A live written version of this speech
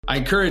I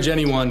encourage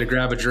anyone to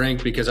grab a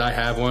drink because I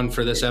have one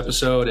for this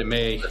episode. It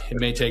may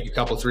take a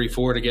couple, 3,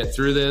 4 to get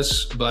through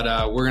this, but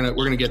we're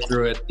gonna get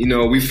through it. You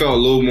know, we felt a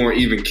little more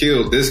even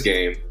keeled this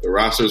game. The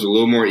roster was a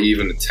little more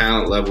even, the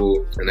talent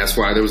level, and that's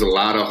why there was a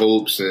lot of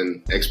hopes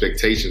and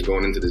expectations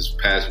going into this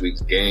past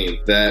week's game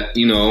that,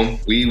 you know,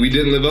 we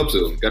didn't live up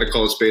to. Got to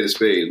call a spade a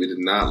spade. We did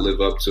not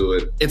live up to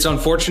it. It's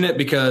unfortunate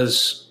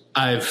because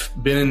I've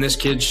been in this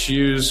kid's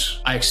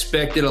shoes. I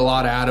expected a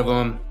lot out of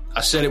him. I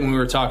said it when we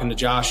were talking to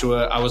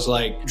Joshua. I was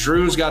like,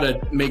 Drew's got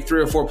to make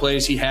 3 or 4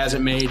 plays he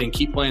hasn't made and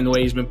keep playing the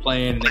way he's been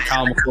playing. And then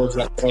Kyle McCord's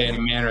got to play in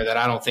a manner that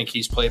I don't think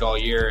he's played all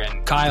year.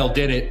 And Kyle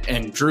did it.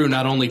 And Drew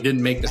not only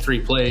didn't make the 3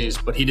 plays,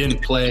 but he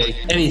didn't play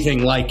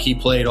anything like he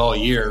played all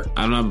year.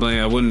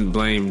 I wouldn't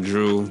blame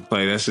Drew.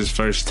 Like, that's his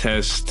first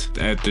test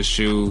at the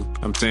shoe.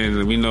 I'm saying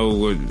that we know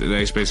what the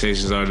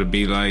expectations are to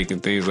be like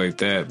and things like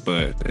that.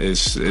 But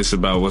it's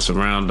about what's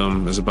around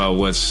him. It's about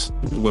what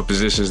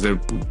positions they're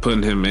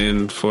putting him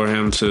in for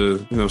him to, you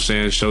know what I'm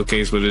saying,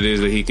 showcase what it is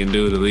that he can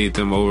do to lead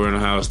them over an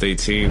Ohio State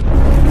team.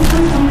 Quarterback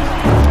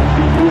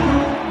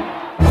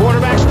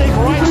sneak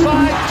right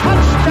side,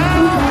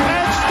 touchdown,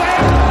 and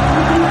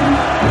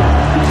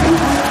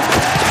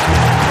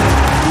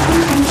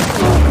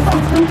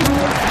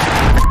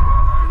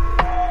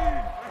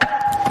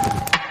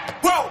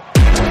Whoa!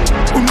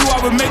 Who knew I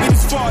would make it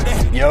this far?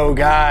 Yo,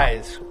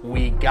 guys,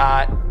 we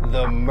got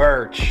the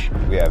merch.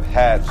 We have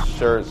hats,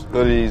 shirts,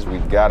 hoodies, we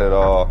got it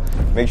all.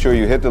 Make sure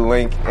you hit the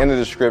link in the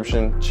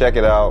description, check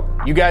it out.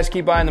 You guys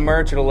keep buying the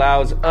merch. It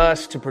allows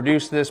us to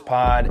produce this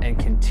pod and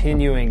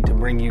continuing to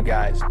bring you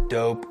guys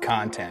dope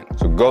content.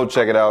 So go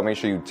check it out. Make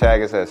sure you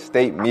tag us at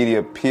State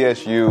Media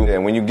PSU.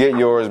 And when you get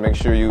yours, make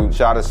sure you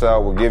shout us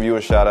out. We'll give you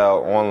a shout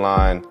out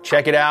online.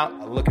 Check it out.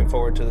 I'm looking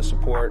forward to the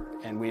support,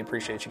 and we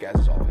appreciate you guys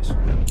as always.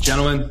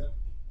 Gentlemen,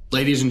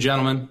 ladies and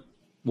gentlemen,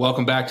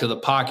 welcome back to The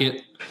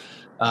Pocket.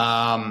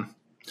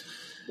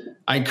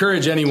 I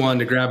encourage anyone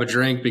to grab a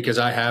drink because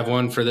I have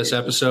one for this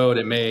episode.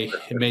 It may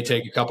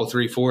take a couple,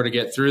 3, 4 to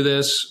get through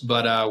this,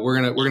 but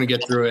we're gonna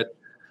get through it.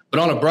 But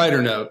on a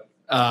brighter note,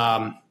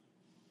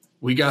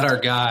 we got our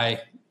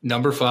guy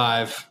number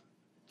 5,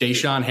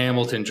 DaeSean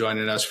Hamilton,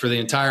 joining us for the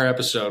entire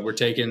episode.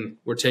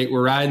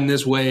 We're riding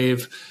this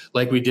wave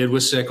like we did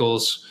with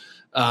Sickles.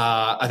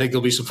 I think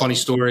there'll be some funny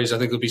stories. I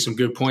think there'll be some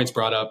good points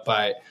brought up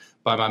by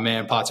my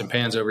man Pots and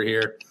Pans over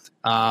here.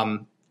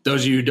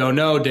 Those of you who don't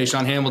know,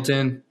 DaeSean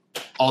Hamilton,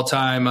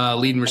 all-time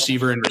leading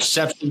receiver in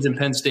receptions in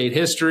Penn State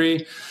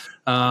history,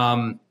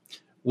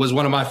 was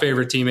one of my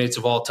favorite teammates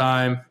of all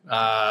time.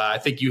 I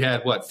think you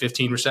had,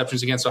 15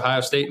 receptions against Ohio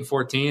State in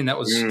 14? That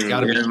was got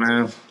to be. Yeah,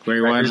 man.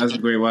 Great wide. That's a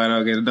great wide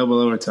out. Get a double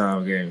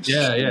overtime game.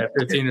 Yeah,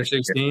 15 or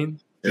 16.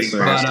 Yes,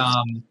 but,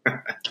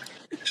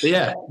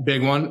 yeah,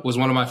 big one. Was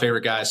one of my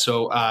favorite guys.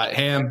 So,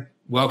 Ham,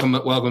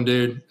 welcome,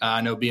 dude.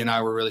 I know B and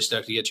I were really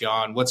stoked to get you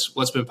on.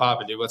 What's been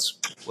popping, dude? What's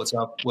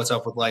up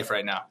with life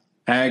right now?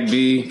 Hag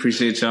B,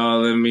 appreciate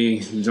y'all letting me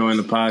join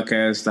the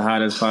podcast, the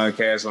hottest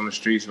podcast on the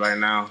streets right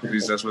now. At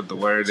least that's what the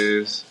word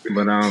is.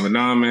 But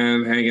nah,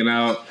 man, hanging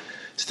out,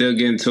 still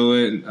getting to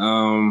it.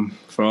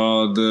 For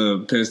all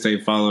the Penn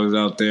State followers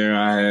out there,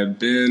 I've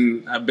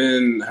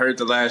been hurt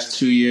the last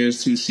 2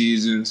 years, 2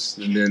 seasons,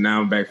 and then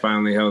now I'm back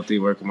finally healthy,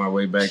 working my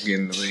way back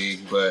in the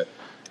league. But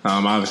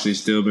obviously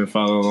still been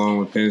following along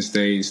with Penn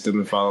State, still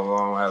been following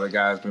along with how the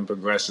guys been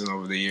progressing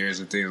over the years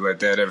and things like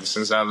that ever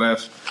since I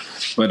left.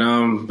 But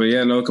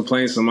yeah, no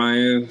complaints on my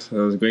end. It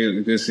was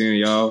great, good seeing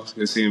y'all.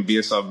 Good seeing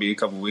BSRB a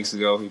couple weeks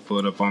ago. He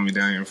pulled up on me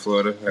down here in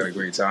Florida. Had a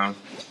great time.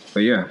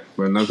 But yeah,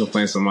 no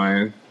complaints on my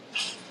end.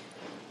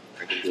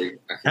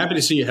 Happy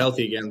to see you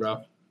healthy again,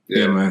 bro.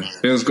 Yeah, man.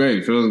 Feels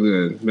great. Feels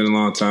good. Been a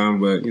long time,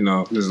 but,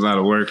 there's a lot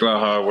of work, a lot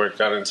of hard work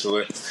got into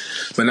it.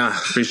 But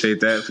appreciate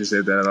that.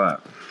 Appreciate that a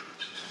lot.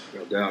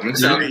 No doubt. I'm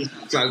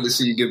excited to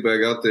see you get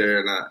back out there.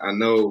 And I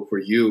know for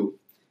you,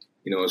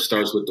 it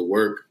starts with the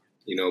work,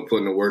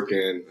 putting the work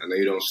in. I know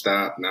you don't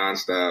stop,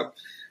 nonstop.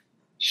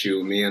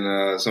 Shoot, me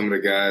and some of the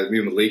guys, me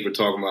and Malik were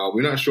talking about,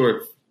 we're not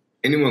sure if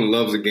anyone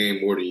loves the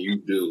game more than you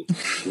do.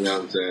 You know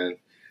what I'm saying?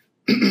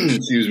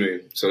 Excuse me.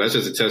 So that's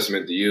just a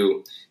testament to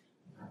you.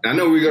 And I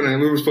know we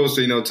were supposed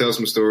to, tell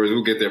some stories.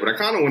 We'll get there. But I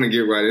kind of want to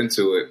get right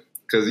into it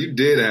because you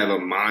did have a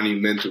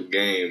monumental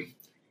game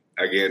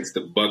against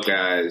the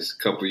Buckeyes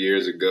a couple of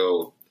years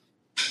ago.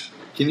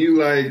 Can you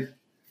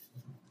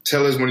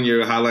tell us one of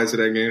your highlights of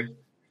that game?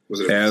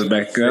 That was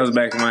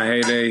back in my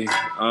heyday.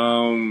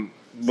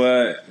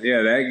 But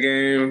yeah, that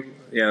game,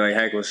 like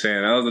Hack was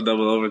saying, that was a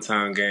double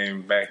overtime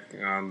game back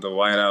on the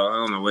whiteout. I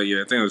don't know what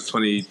year. I think it was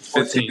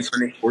 2015,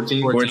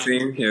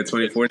 2014. Yeah,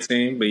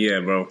 2014. But yeah,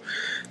 bro.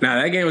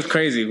 That game was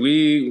crazy.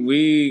 We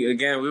were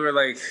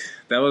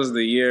that was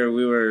the year I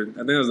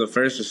think it was the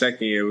first or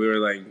second year we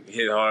were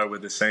hit hard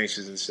with the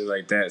sanctions and shit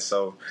like that.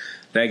 So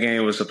that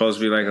game was supposed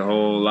to be a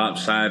whole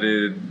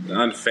lopsided,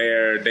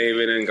 unfair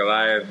David and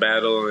Goliath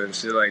battle and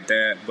shit like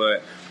that.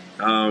 But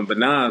I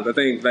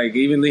think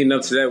even leading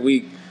up to that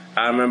week,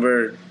 I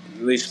remember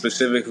at least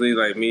specifically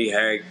me,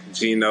 Hack,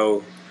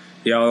 Gino,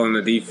 y'all on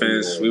the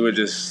defense. We were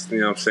just, we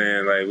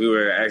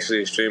were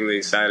actually extremely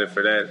excited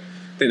for that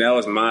think that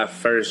was my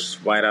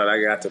first whiteout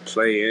I got to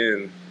play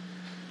in.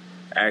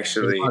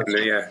 Actually,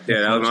 yeah,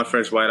 that was my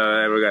first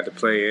whiteout I ever got to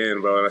play in,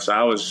 bro. So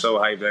I was so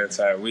hyped that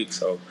entire week.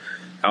 So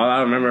all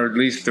I remember, at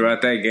least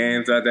throughout that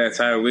game, throughout that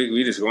entire week,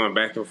 we just going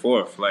back and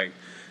forth. Like,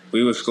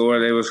 we would score,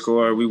 they would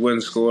score, we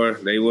wouldn't score,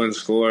 they wouldn't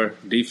score.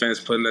 Defense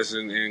putting us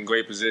in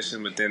great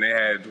position, but then they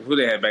had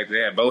back then? They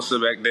had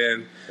Bosa back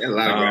then. They had a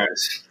lot of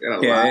guys.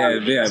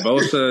 They had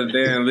Bosa,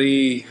 Dan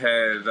Lee,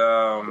 had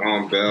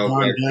Ron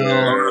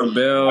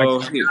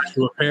Bell,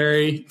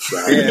 Perry.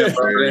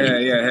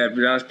 Had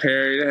Josh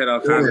Perry. They had all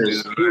kinds of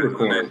dudes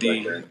on that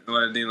D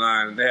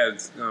line. They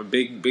had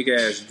big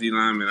ass D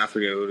linemen. I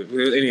forget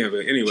any of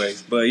it.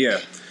 Anyways, but yeah.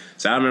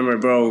 So I remember,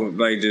 bro,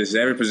 like just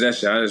every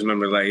possession. I just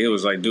remember like it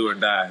was like do or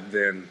die.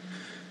 Then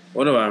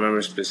what do I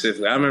remember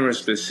specifically? I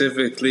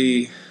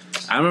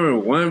remember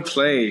one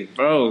play,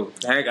 bro.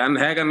 Heck, I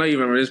know you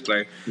remember this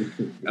play.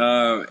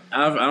 I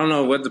don't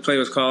know what the play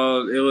was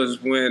called. It was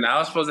when I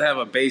was supposed to have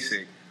a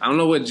basic. I don't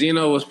know what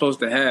Gino was supposed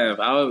to have.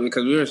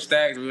 Because we were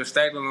stacked. We were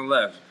stacked on the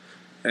left,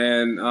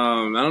 and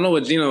I don't know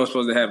what Gino was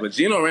supposed to have. But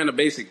Gino ran a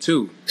basic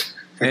too,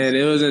 and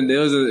it was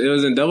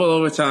in double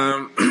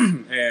overtime.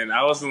 And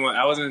I was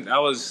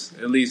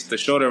at least the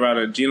shorter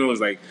router. Gino was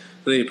like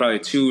probably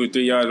 2 or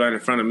 3 yards right in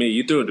front of me.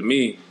 You threw it to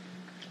me,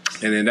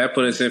 and then that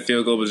put us in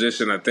field goal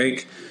position, I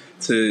think,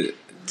 to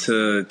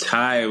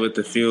tie with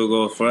the field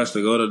goal for us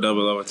to go to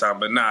double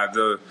overtime. But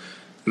no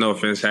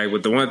offense, Hack.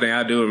 But the one thing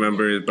I do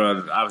remember is,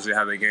 bro, obviously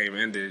how the game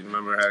ended.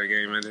 Remember how the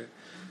game ended?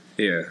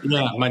 Yeah.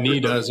 Yeah, my knee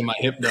does and my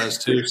hip does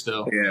too.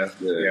 Still. Yeah.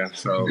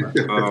 So,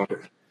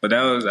 but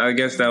I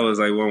guess that was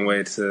like one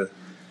way to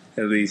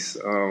at least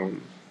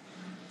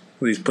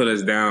put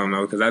us down,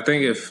 though, because I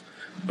think if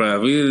we at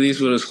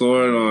least would have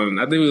scored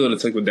I think we would have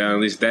took it down at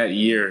least that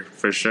year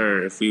for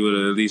sure. If we would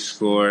have at least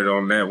scored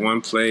on that one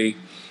play,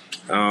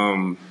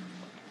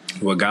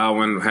 where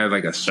Godwin had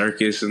like a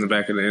circus in the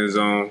back of the end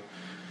zone,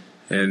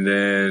 and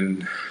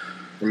then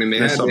they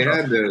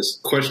had this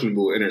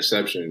questionable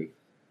interception.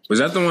 Was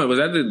that the one?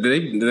 Did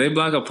they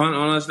block a punt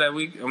on us that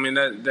week? I mean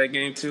that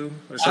game too.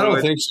 I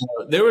don't think so.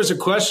 There was a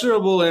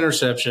questionable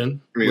interception,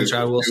 which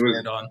I will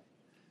stand on.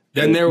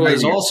 Then there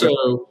was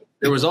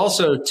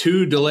also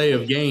 2 delay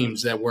of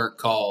games that weren't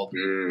called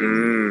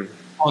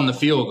on the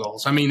field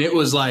goals. I mean, it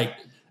was like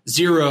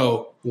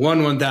 0,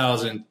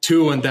 1,000,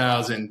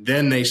 2,000.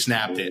 Then they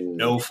snapped it,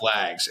 no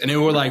flags, and it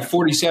were like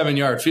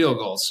 47-yard field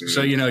goals.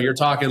 So you're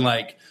talking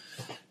like,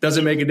 does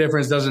it make a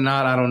difference? Does it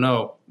not? I don't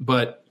know,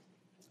 but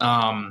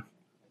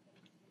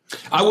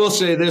I will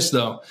say this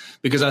though,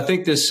 because I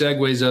think this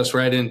segues us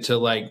right into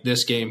like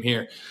this game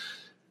here.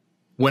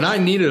 When I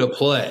needed a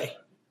play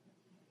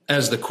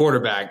as the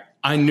quarterback,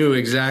 I knew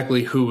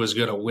exactly who was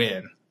going to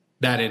win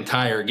that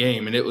entire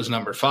game, and it was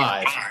number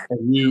 5.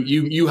 And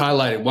you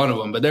highlighted one of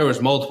them, but there was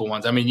multiple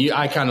ones. I mean,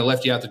 I kind of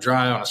left you out to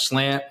dry on a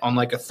slant on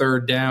like a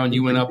 3rd down.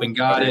 You went up and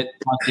got it,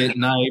 tucked it,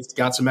 knifed,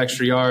 got some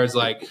extra yards.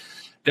 Like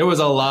there was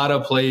a lot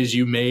of plays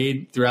you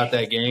made throughout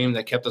that game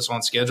that kept us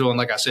on schedule. And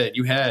like I said,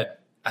 you had,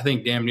 I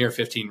think, damn near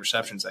 15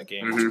 receptions that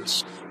game.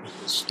 Yes,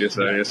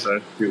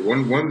 sir. Dude,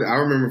 one I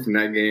remember from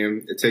that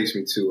game, it takes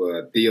me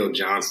to Theo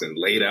Johnson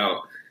laid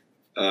out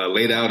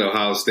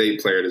Ohio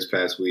State player this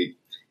past week.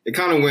 It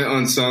kind of went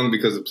unsung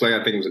because the play,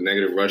 I think it was a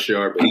negative rush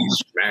yard, but he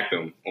smacked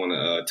him on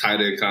a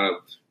tight end, kind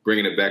of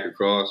bringing it back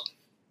across.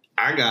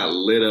 I got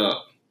lit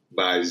up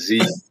by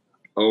Zeke.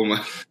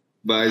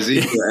 By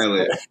Zeke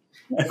Elliott.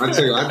 I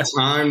tell you, I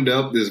timed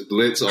up this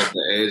blitz off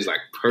the edge like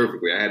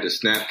perfectly. I had the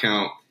snap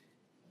count.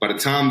 By the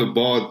time the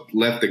ball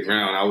left the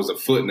ground, I was a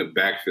foot in the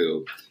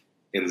backfield.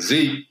 And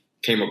Zeke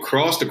came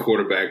across the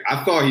quarterback.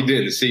 I thought he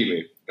didn't see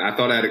me. I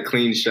thought I had a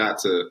clean shot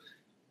to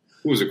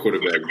 – who was the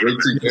quarterback?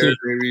 JT Barrett,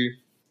 maybe?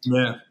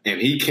 Yeah.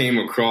 And he came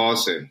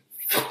across and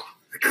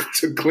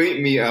to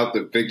clean me out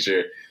the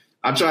picture.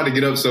 I tried to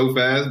get up so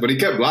fast, but he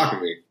kept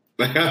blocking me.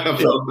 Like I kind of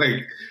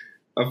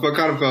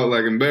felt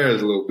like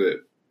embarrassed a little bit.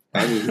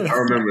 I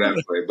remember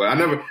that play, but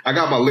I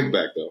got my lick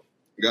back though.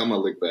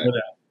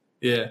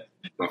 Yeah.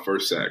 My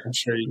first sack. I'm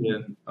sure you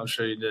did.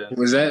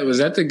 Was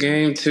that the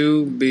game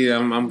too?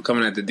 I'm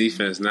coming at the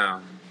defense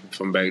now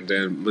from back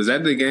then. Was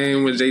that the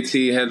game where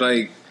JT had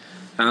like,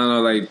 I don't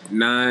know, like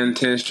 9,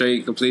 10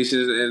 straight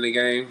completions in the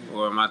game,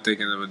 or am I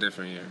thinking of a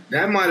different year?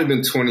 That might have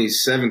been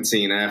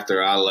 2017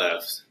 after I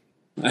left.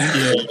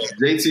 Yeah.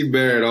 JT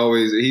Barrett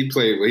he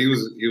played, but he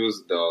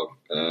was a dog.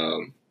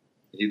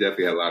 He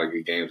definitely had a lot of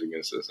good games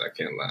against us. I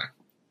can't lie.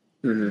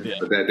 Mm-hmm. Yeah.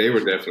 But they were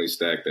definitely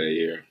stacked that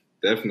year.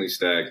 Definitely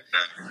stacked.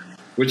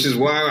 Which is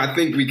why I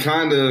think we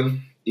kind of,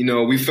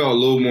 we felt a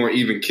little more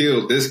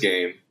even-keeled this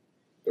game.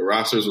 The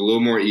rosters were a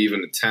little more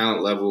even. The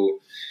talent level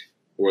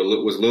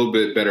was a little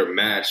bit better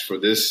matched for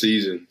this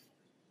season.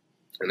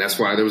 And that's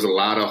why there was a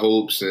lot of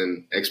hopes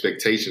and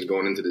expectations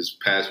going into this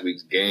past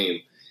week's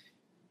game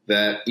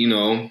that,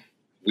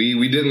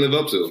 we didn't live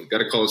up to. Got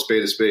to call a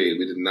spade a spade.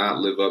 We did not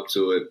live up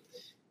to it.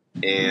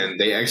 And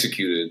they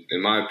executed.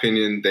 In my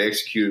opinion, they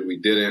executed. We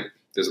didn't.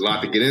 There's a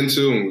lot to get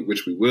into,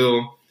 which we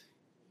will.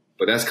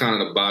 But that's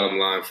kind of the bottom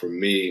line for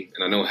me.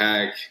 And I know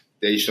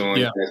DaeSean,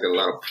 you guys got a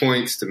lot of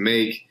points to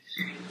make.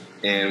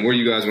 And where do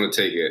you guys want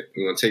to take it?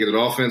 You want to take it to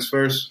offense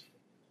first?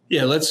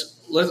 Yeah,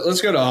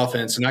 let's go to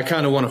offense. And I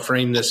kind of want to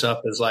frame this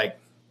up as like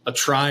a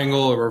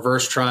triangle, a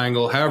reverse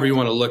triangle, however you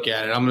want to look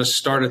at it. I'm going to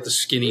start at the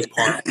skinny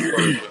part,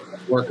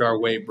 work our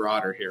way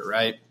broader here,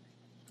 right?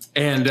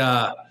 And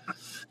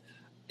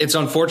it's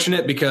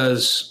unfortunate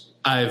because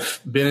I've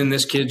been in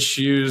this kid's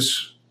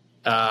shoes,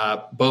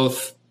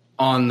 both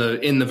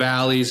in the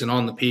valleys and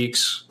on the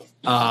peaks.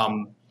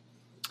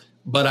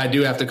 But I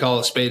do have to call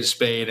a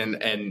spade,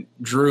 and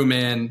Drew,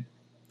 man,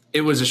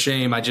 it was a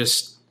shame.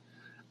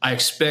 I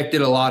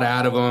expected a lot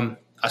out of him.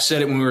 I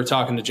said it when we were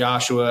talking to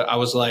Joshua. I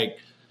was like,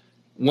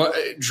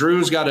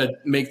 Drew's got to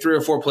make 3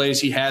 or 4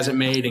 plays he hasn't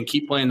made and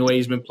keep playing the way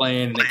he's been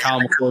playing. And then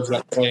Kyle McCord's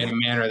got to play in a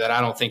manner that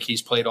I don't think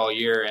he's played all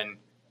year. And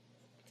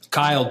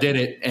Kyle did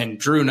it, and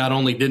Drew not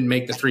only didn't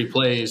make the 3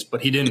 plays,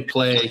 but he didn't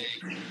play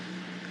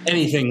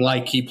anything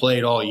like he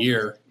played all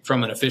year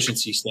from an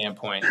efficiency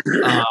standpoint.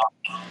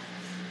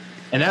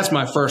 And that's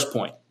my first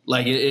point.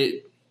 Like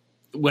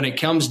when it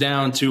comes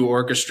down to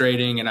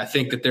orchestrating, and I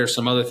think that there's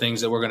some other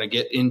things that we're going to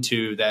get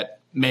into that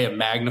may have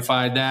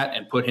magnified that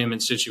and put him in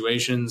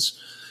situations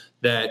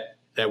that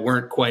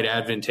weren't quite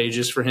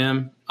advantageous for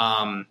him.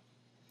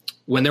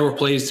 When there were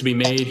plays to be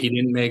made, he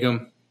didn't make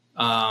them.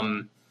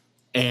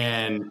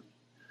 And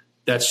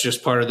that's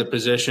just part of the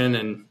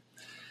position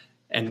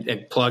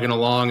and plugging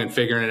along and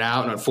figuring it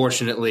out. And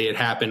unfortunately, it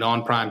happened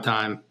on prime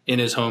time in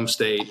his home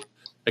state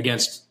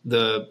against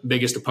the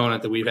biggest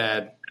opponent that we've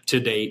had to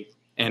date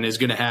and is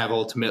going to have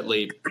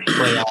ultimately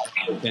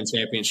playoff and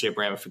championship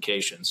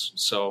ramifications.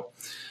 So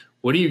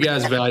what do you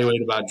guys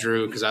evaluate about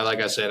Drew? Because like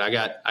I said, I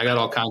got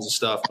all kinds of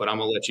stuff, but I'm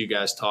gonna let you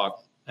guys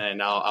talk,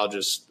 and I'll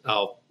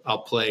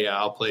play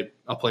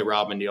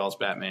Robin Dial's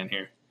Batman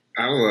here.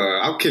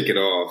 I'll kick it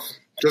off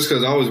just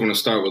because I always want to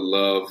start with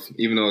love,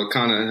 even though it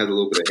kind of had a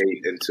little bit of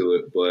hate into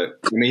it. But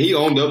I mean, he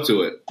owned up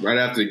to it right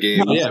after the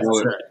game. Yeah,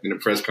 sure. In the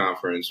press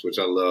conference, which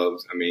I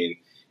loved. I mean,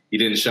 he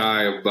didn't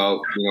shy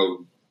about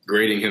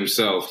grading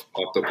himself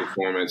off the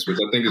performance, which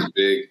I think is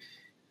big.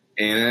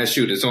 And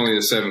it's only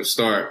the 7th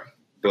start,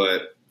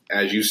 but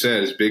as you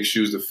said, it's big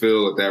shoes to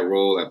fill at that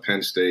role at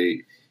Penn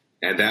State,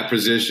 at that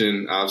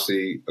position,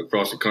 obviously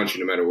across the country,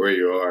 no matter where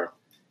you are.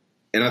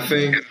 And I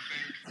think,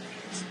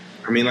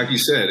 like you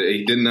said,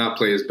 he did not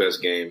play his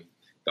best game.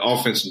 The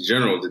offense in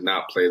general did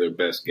not play their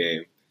best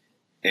game.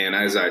 And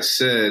as I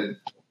said,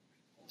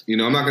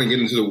 I'm not going to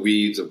get into the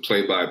weeds of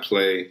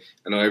play-by-play.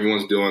 I know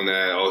everyone's doing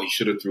that. Oh, he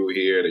should have threw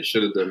here. They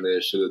should have done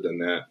this, should have done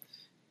that.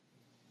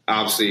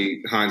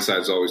 Obviously,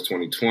 hindsight's always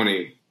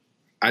 20/20.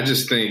 I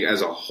just think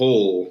as a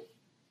whole,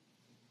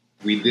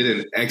 we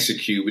didn't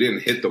execute. We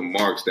didn't hit the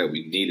marks that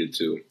we needed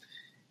to,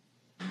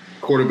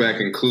 quarterback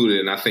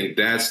included. And I think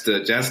that's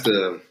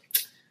the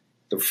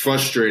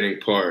frustrating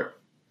part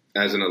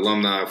as an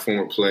alumni,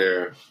 former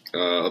player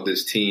of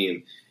this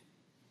team,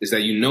 is that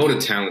the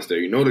talent's there.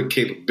 The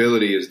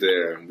capability is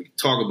there. We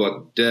talk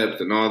about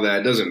depth and all that.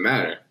 It doesn't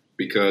matter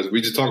because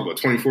we just talked about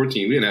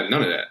 2014. We didn't have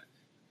none of that.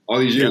 All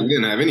these years, we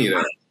didn't have any of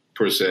that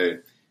per se.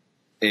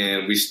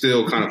 And we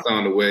still kind of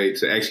found a way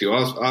to execute.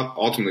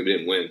 Ultimately, we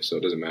didn't win, so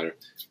it doesn't matter.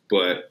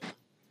 But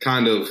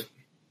kind of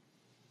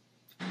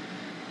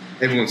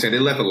everyone's saying they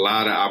left a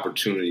lot of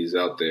opportunities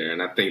out there.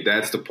 And I think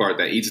that's the part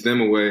that eats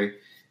them away,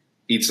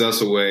 eats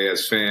us away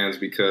as fans,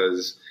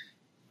 because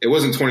it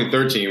wasn't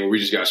 2013 where we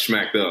just got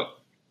smacked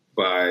up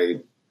by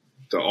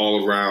the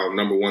all-around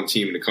number 1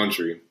 team in the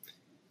country.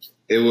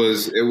 It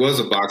was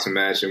a boxing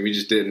match, and we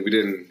left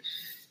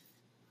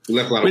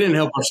a lot. We didn't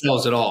help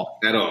ourselves at all.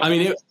 At all. I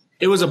mean,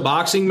 it was a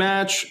boxing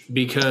match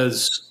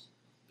because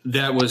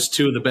that was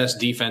 2 of the best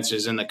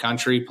defenses in the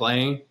country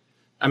playing.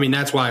 I mean,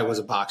 that's why it was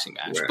a boxing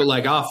match. Right.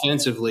 But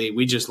offensively,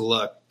 we just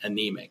look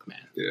anemic,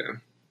 man. Yeah.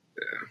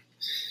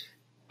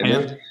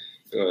 And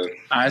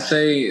I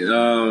say,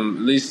 at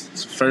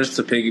least first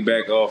to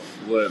piggyback off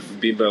what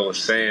B-Bell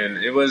was saying,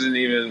 it wasn't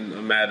even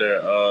a matter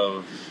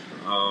of,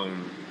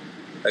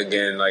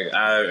 again,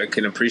 I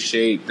can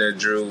appreciate that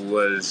Drew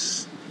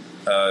was,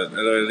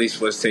 or at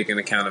least was taking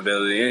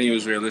accountability, and he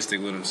was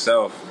realistic with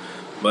himself.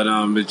 But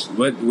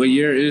what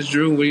year is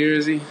Drew? What year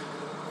is he?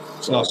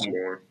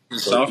 Sophomore.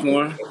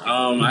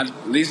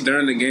 At least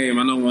during the game,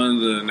 I know one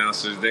of the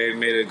announcers, they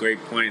made a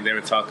great point. They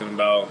were talking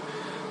about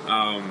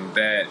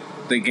that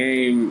the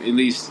game, at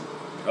least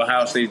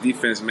Ohio State's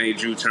defense made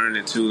Drew turn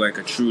into a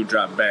true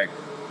drop back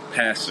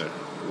passer,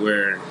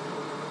 where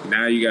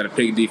now you got to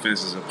pick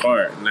defenses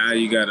apart. Now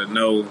you got to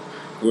know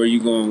where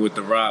you're going with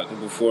the rock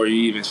before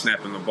you even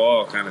snapping the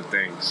ball, kind of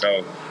thing.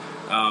 So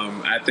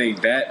I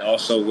think that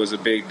also was a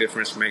big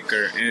difference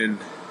maker in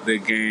the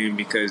game,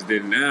 because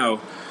then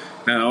now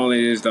not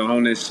only is the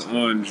onus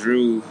on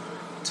Drew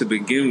to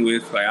begin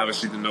with,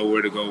 obviously to know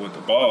where to go with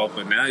the ball,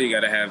 but now you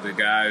got to have the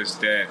guys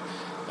that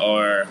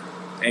are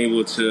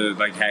able to,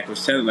 Hack was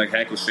saying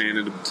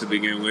to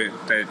begin with,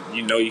 that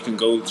you can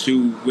go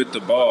to with the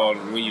ball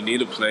when you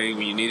need a play,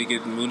 when you need to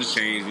get the move to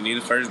change, you need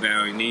a first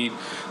down, you need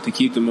to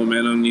keep the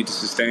momentum, you need to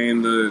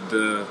sustain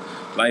the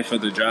life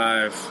of the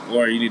drive,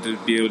 or you need to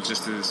be able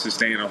just to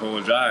sustain a whole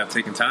drive,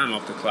 taking time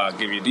off the clock,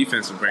 give you a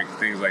defensive break,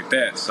 things like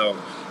that. So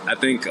I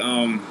think,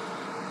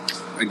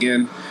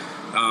 again,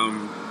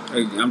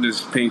 I'm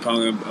just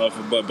ping-ponging off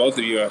of what both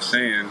of you are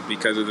saying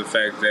because of the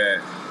fact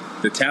that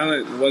the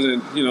talent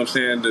wasn't,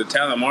 the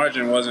talent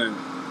margin wasn't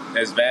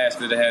as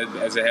vast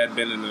as it had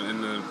been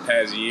in the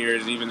past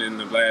years, even in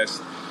the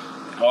last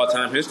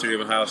all-time history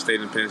of Ohio State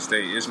and Penn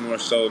State. It's more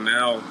so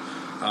now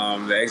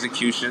the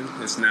execution.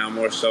 It's now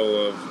more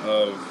so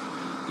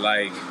of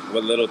like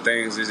what little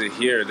things is it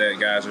here that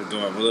guys are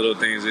doing? What little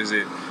things is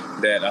it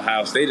that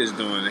Ohio State is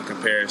doing in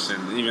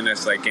comparison? Even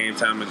that's like game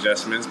time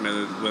adjustments,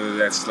 whether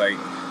that's like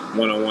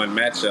one-on-one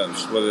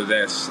matchups, whether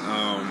that's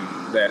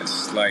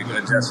like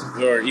adjustments,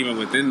 or even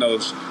within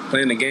those,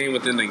 playing the game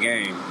within the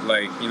game.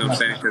 Like, what I'm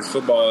saying? Because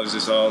football is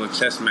just all a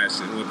chess match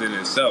within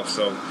itself.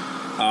 So,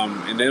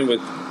 and then with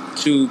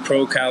two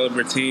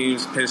pro-caliber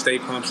teams, Penn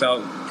State pumps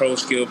out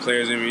pro-skilled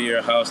players every year.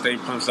 Ohio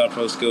State pumps out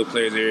pro-skilled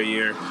players every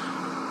year.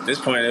 At this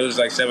point, it was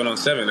like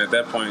 7-on-7 at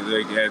that point.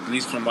 Like, at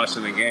least from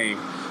watching the game,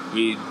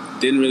 we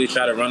didn't really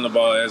try to run the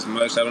ball as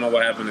much. I don't know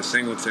what happened to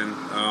Singleton.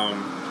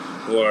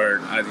 Or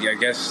I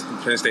guess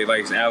Penn State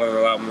likes Allen a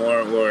lot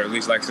more, or at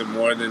least likes him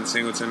more than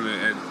Singleton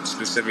at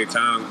specific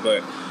times.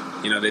 But,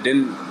 they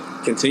didn't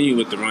continue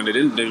with the run.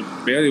 They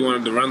barely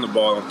wanted to run the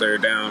ball on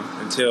third down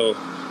until,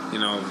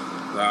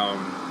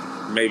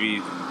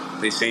 maybe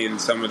they seen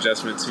some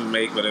adjustment to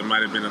make, but it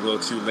might have been a little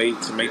too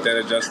late to make that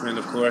adjustment,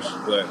 of course.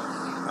 But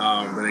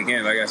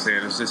again, like I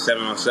said, it's just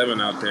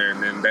 7-on-7 out there,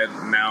 and then that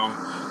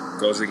now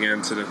goes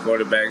again to the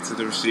quarterback, to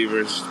the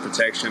receivers,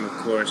 protection, of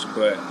course.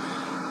 But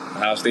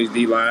Ohio State's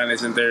D-line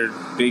isn't their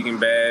big and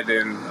bad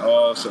and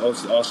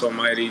also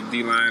mighty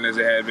D-line as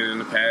it had been in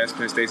the past.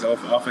 Penn State's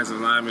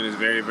offensive lineman is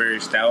very, very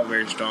stout,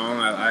 very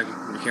strong. I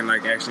can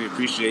actually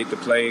appreciate the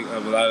play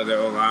of a lot of their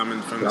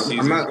O-linemen from the season.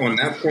 I'm not on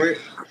that point.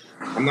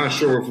 I'm not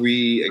sure if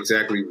we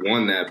exactly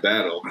won that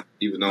battle,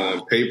 even though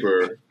on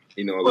paper,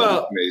 a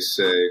lot may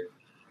say.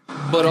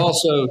 But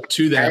also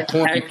to that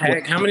point,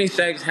 how many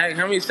sacks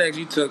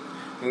you took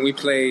when we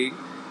played?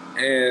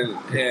 And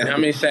how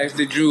many sacks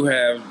did Drew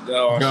have?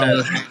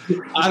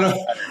 I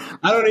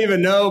don't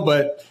even know,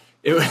 but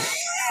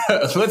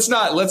let's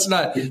not.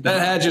 That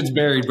hatchet's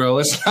buried, bro.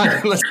 Let's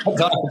not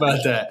talk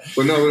about that.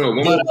 But no.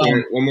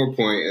 One more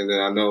point, and then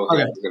I know I'm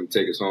going to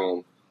take us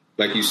home.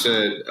 Like you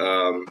said,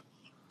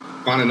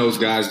 finding those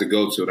guys to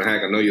go to. And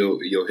heck, I know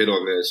you'll hit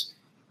on this.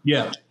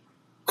 Yeah,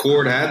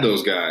 Cord had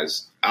those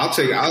guys.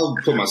 I'll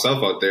put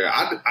myself out there.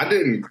 I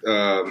didn't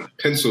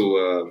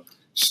pencil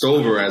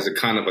Stover as a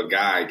kind of a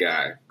guy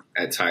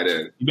at tight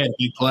end. He made a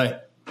big play.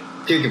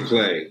 He can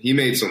play. He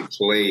made some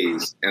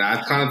plays, and I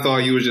kind of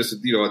thought he was just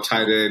a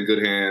tight end,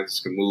 good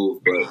hands, can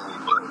move,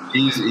 but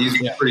he's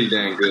pretty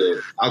dang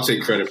good. I'll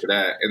take credit for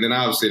that. And then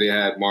obviously they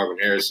had Marvin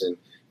Harrison,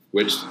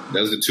 which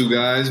those are the two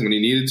guys when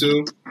he needed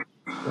to.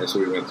 That's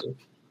what we went to.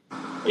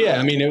 Yeah,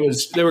 I mean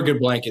they were good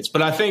blankets,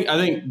 but I think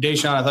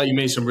DaeSean, I thought you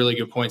made some really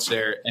good points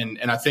there, and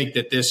I think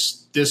that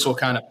this will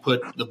kind of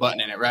put the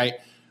button in it, right?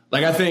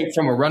 Like I think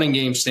from a running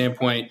game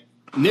standpoint,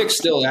 Nick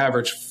still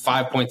averaged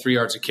 5.3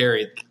 yards a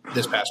carry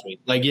this past week.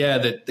 Like, yeah,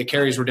 the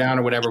carries were down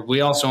or whatever.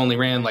 We also only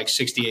ran like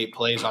 68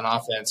 plays on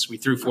offense. We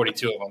threw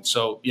 42 of them.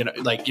 So, you know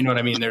what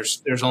I mean?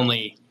 There's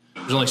only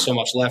so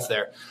much left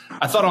there.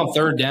 I thought on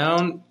third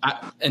down,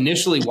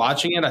 initially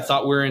watching it, I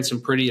thought we were in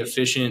some pretty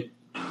efficient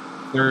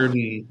third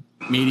and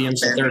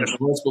mediums and third and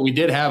shorts, but we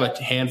did have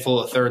a handful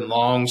of third and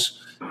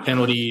longs,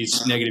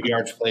 penalties, negative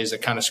yards plays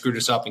that kind of screwed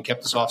us up and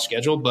kept us off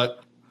schedule.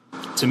 But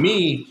to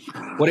me,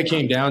 what it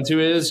came down to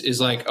is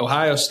like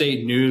Ohio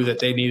State knew that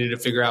they needed to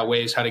figure out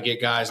ways how to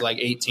get guys like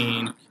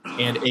 18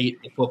 and 8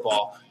 in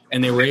football,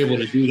 and they were able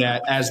to do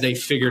that as they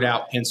figured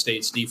out Penn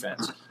State's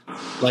defense.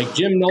 Like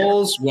Jim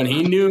Knowles, when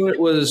he knew it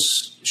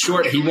was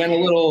short, he went a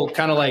little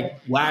kind of like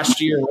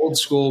last year, old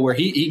school, where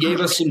he gave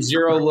us some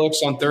zero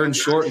looks on third and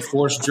short and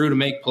forced Drew to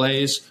make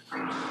plays.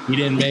 He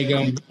didn't make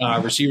them.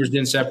 Receivers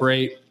didn't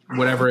separate,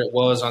 whatever it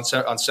was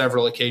on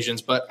several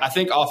occasions. But I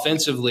think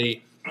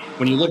offensively,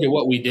 when you look at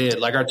what we did,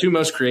 like our two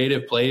most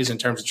creative plays in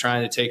terms of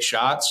trying to take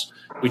shots,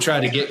 we tried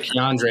to get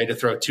Keandre to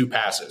throw 2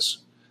 passes.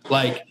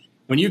 Like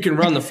when you can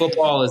run the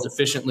football as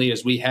efficiently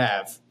as we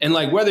have, and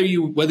like whether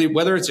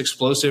it's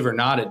explosive or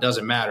not, it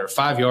doesn't matter.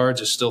 5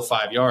 yards is still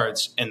 5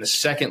 yards, and the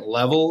second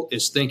level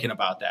is thinking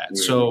about that. Mm-hmm.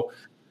 So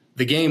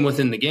the game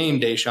within the game,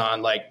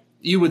 DaeSean, like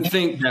you would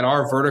think that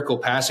our vertical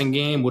passing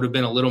game would have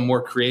been a little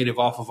more creative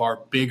off of our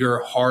bigger,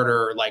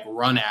 harder, like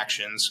run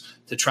actions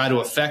to try to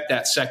affect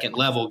that second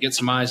level, get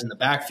some eyes in the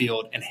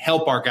backfield, and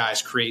help our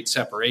guys create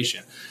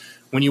separation.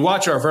 When you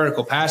watch our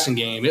vertical passing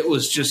game, it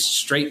was just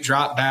straight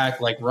drop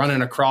back, like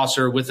running a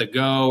crosser with a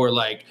go or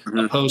like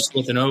a post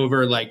with an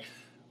over, like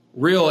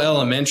real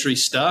elementary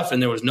stuff.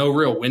 And there was no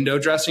real window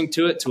dressing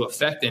to it to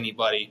affect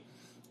anybody.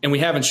 And we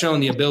haven't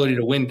shown the ability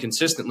to win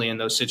consistently in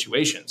those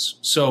situations.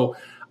 So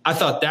I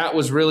thought that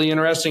was really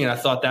interesting, and I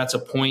thought that's a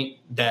point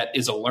that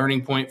is a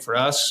learning point for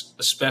us,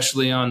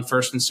 especially on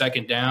first and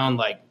second down.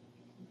 Like,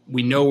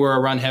 we know we're a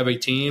run-heavy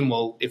team.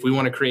 Well, if we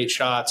want to create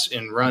shots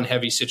in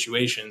run-heavy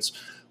situations,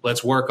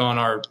 let's work on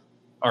our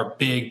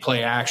big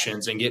play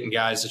actions and getting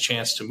guys a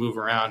chance to move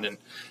around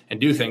and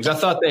do things. I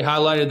thought they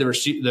highlighted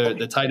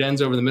the tight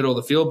ends over the middle of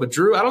the field, but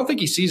Drew, I don't think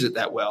he sees it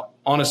that well,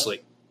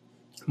 honestly.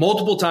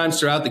 Multiple times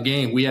throughout the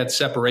game, we had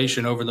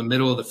separation over the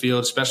middle of the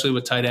field, especially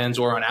with tight ends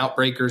or on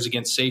outbreakers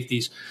against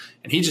safeties,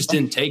 and he just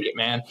didn't take it,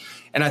 man.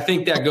 And I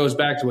think that goes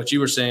back to what you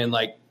were saying,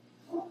 like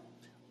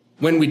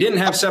when we didn't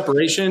have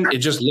separation, it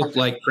just looked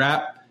like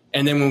crap.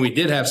 And then when we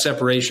did have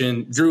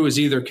separation, Drew was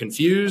either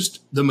confused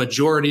the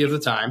majority of the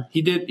time.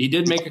 He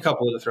did make a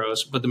couple of the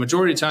throws, but the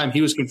majority of the time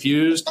he was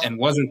confused and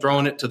wasn't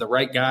throwing it to the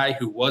right guy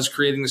who was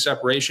creating the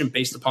separation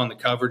based upon the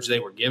coverage they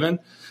were given,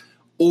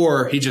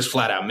 or he just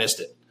flat out missed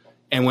it.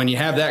 And when you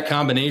have that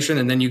combination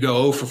and then you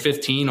go 0 for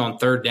 15 on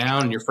third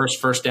down and your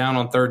first down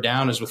on third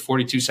down is with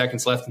 42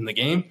 seconds left in the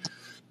game,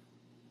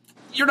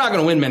 you're not going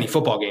to win many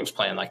football games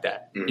playing like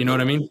that. Mm-hmm. You know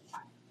what I mean?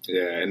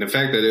 Yeah, and the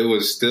fact that it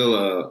was still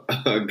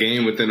a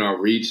game within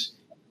our reach,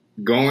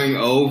 going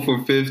 0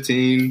 for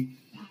 15,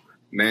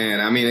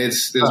 man, I mean,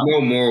 there's no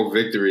moral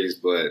victories,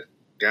 but,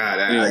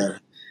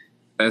 God,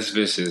 that's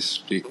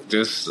vicious.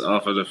 Just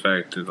off of the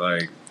fact that,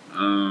 like,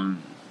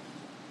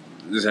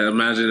 just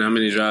imagine how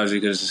many drives you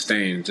could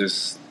sustain.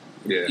 Just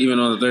even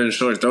on the third and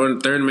short, third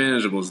and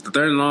manageables. The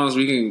third and longs,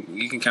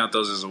 you can count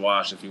those as a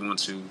wash if you want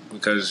to,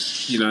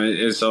 because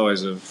it's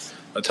always a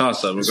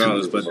toss up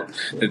regardless. But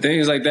the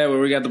things like that where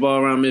we got the ball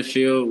around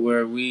midfield,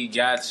 where we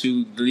got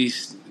to at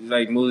least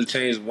like move the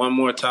chains one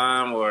more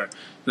time, or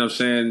what I'm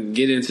saying,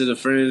 get into the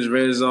fringe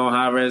red zone,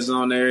 high red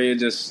zone area,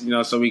 just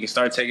so we can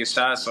start taking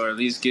shots, or at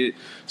least get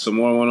some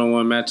more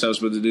one-on-one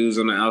matchups with the dudes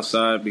on the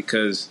outside,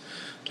 because.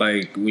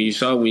 Like, when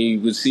you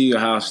would see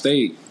Ohio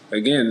State,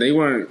 again, they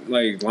weren't,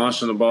 like,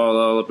 launching the ball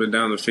all up and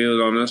down the field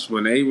on us.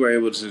 When they were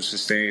able to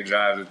sustain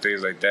drives and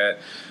things like that,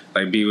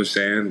 like B was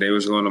saying, they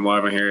was going to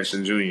Marvin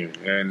Harrison Jr.,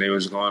 and they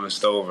was going to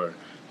Stover.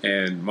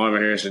 And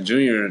Marvin Harrison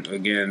Jr.,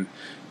 again,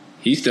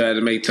 he still had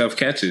to make tough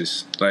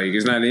catches. Like,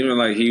 it's not even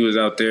like he was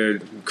out there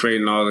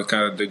creating all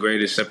the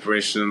greatest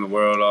separation in the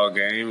world all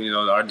game.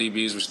 Our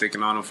DBs were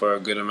sticking on him for a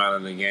good amount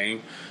of the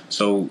game.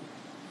 So,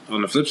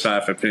 on the flip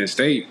side for Penn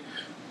State,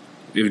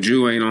 if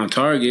Drew ain't on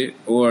target,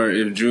 or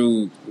if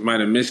Drew might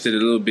have missed it a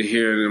little bit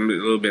here, a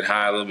little bit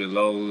high, a little bit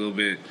low, a little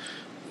bit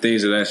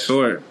things of that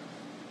sort,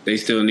 they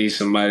still need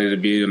somebody to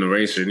be an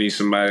eraser, need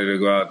somebody to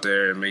go out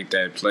there and make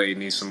that play,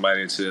 need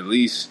somebody to at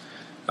least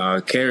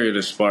carry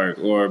the spark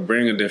or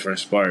bring a different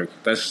spark.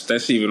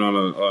 That's even on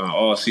an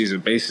all-season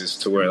basis,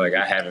 to where, like,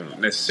 I haven't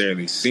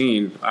necessarily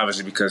seen,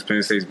 obviously because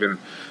Penn State's been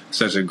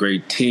such a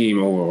great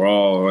team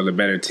overall, or the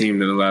better team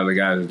than a lot of the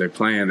guys that they're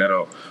playing,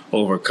 that'll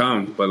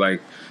overcome. But,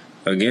 like,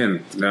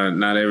 again,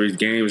 not every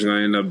game is going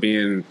to end up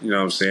being,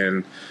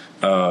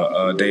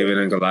 David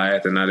and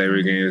Goliath, and not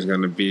every game is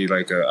going to be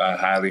like a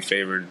highly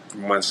favored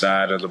one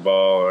side of the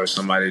ball, or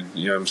somebody,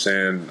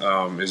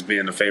 is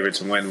being the favorite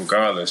to win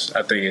regardless.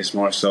 I think it's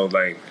more so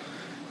like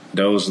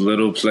those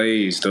little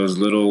plays,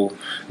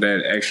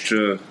 that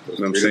extra,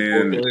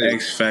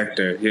 X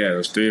factor. Yeah,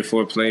 those 3 or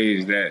 4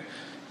 plays that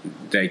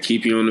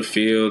keep you on the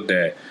field,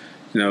 that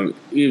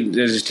it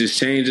just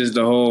changes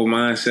the whole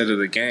mindset of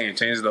the game,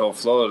 changes the whole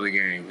flow of the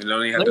game. You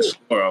don't even have to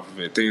score off of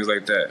it, things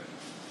like that.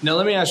 Now,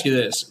 let me ask you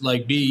this.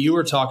 Like, B, you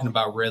were talking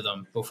about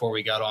rhythm before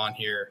we got on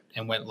here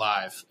and went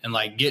live, and,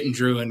 like, getting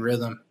Drew in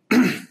rhythm.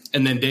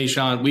 And then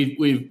DaeSean,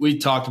 we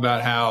talked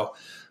about how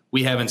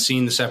we haven't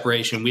seen the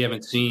separation. We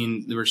haven't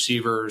seen the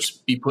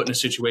receivers be put in a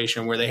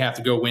situation where they have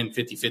to go win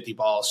 50-50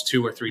 balls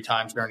 2 or 3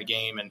 times during a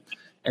game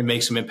and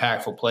make some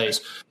impactful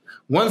plays.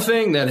 One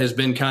thing that has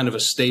been kind of a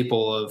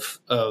staple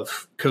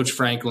of Coach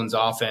Franklin's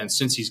offense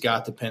since he's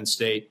got to Penn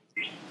State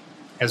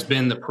has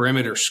been the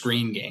perimeter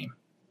screen game.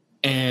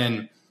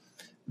 And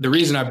the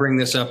reason I bring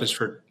this up is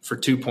for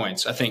 2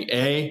 points. I think,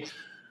 A,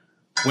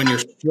 when you're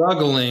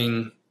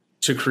struggling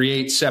to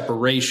create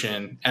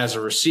separation as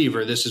a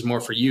receiver, this is more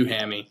for you,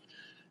 Hammy,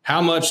 how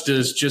much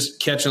does just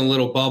catching a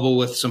little bubble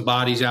with some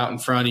bodies out in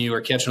front of you, or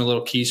catching a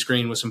little key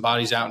screen with some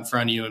bodies out in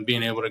front of you and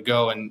being able to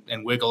go and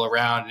wiggle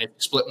around, and if you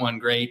split one,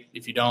 great.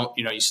 If you don't,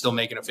 you still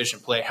make an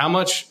efficient play. How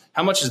much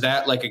is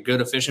that like a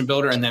good efficient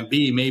builder? And then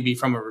B, maybe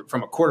from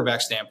a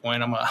quarterback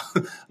standpoint, I'm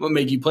gonna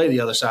make you play the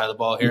other side of the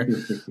ball here.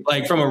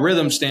 Like, from a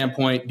rhythm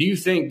standpoint, do you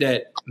think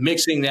that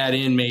mixing that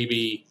in,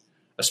 maybe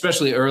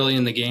especially early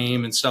in the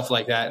game and stuff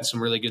like that in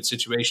some really good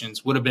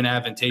situations, would have been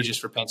advantageous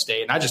for Penn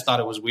State? And I just thought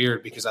it was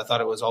weird, because I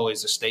thought it was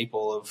always a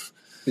staple of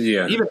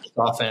even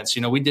offense.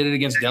 We did it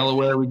against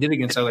Delaware. We did it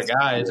against other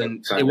guys,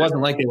 and it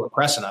wasn't like they were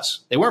pressing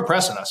us. They weren't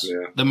pressing us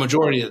the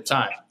majority of the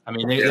time. I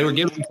mean, they were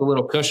giving us a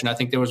little cushion. I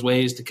think there was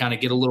ways to kind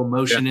of get a little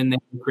motion in there,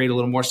 create a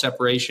little more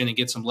separation and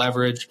get some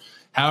leverage,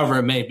 however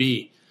it may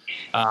be.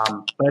 But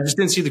I just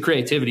didn't see the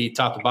creativity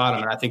top to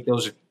bottom, and I think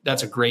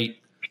that's a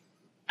great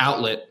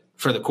outlet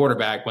for the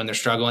quarterback when they're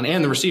struggling,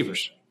 and the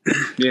receivers.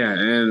 Yeah,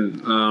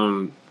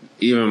 and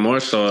even more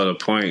so at a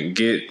point,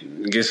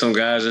 get some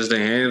guys just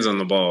their hands on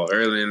the ball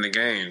early in the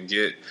game.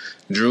 Get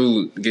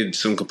Drew, get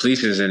some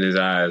completions in his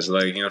eyes.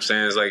 Like, you know what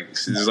I'm saying?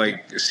 It's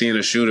like seeing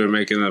a shooter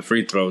making a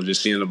free throw,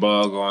 just seeing the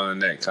ball go on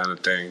the net kind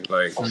of thing.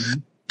 Like,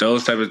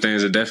 those type of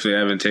things are definitely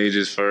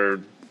advantageous for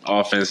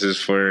offenses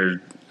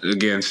for,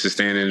 again,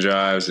 sustaining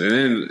drives. And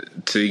then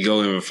to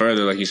go even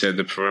further, like you said,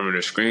 the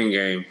perimeter screen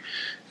game,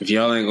 if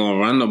y'all ain't going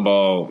to run the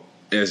ball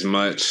as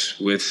much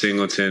with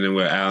Singleton and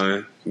with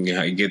Allen,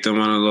 you get them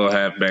on a little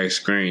halfback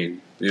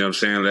screen. You know what I'm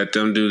saying? Let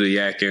them do the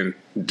yakking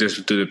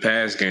just through the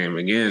pass game.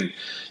 Again,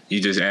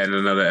 you just add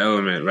another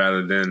element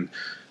rather than,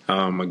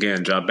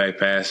 again, drop back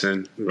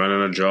passing,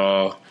 running a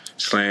draw,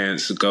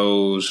 slants,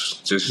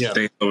 goes, just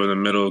things over the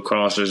middle,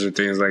 crossers and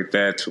things like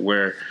that, to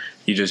where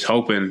you're just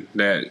hoping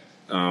that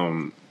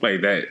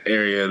like that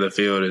area of the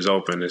field is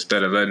open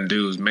instead of letting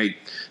dudes make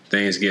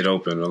things get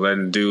open or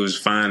letting dudes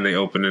find the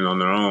opening on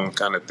their own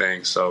kind of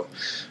thing. So,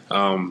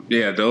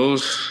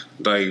 those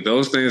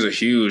things are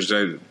huge.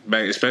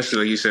 Like, especially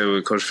like you said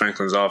with Coach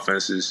Franklin's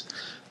offenses,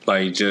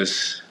 like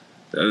just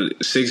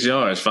 6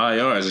 yards, 5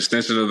 yards,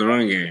 extension of the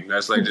run game.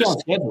 That's like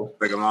just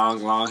like a long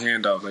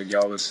handoff, like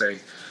y'all would say.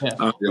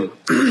 Yeah.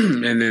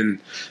 And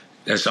then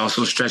that's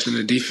also stretching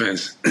the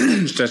defense,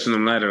 stretching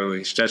them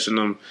laterally, stretching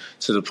them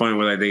to the point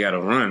where like they got to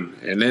run.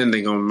 And then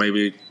they're going to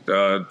maybe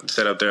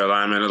set up their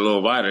alignment a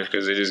little wider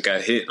because they just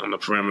got hit on the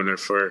perimeter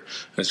for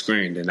a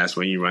screen. Then that's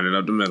when you run it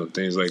up the middle,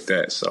 things like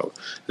that. So,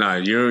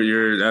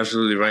 you're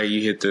absolutely right.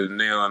 You hit the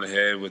nail on the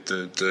head with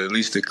the at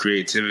least the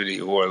creativity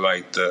or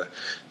like the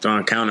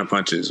throwing counter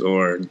punches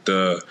or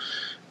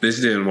this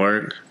didn't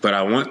work, but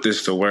I want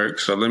this to work.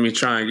 So let me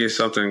try and get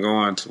something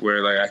going to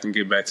where like I can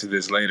get back to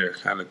this later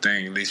kind of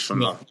thing, at least from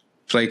the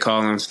play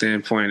calling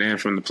standpoint and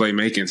from the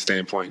playmaking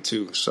standpoint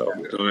too. So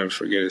don't ever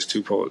forget it's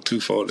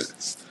two-folded.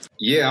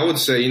 Yeah, I would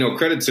say,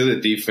 credit to the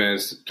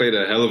defense. Played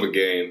a hell of a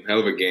game.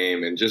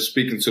 And just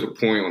speaking to the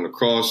point on the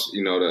cross,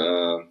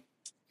 the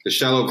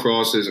shallow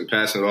crosses and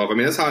passing it off. I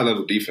mean, that's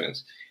high-level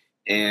defense.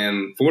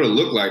 And for what it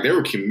looked like, they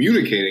were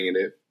communicating in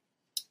it.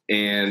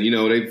 And,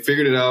 they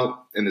figured it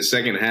out in the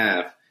second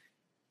half.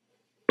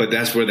 But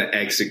that's where the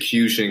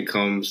execution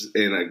comes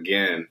in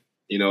again.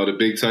 The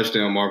big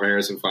touchdown Marvin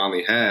Harrison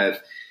finally had,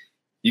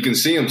 you can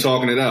see him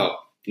talking it out.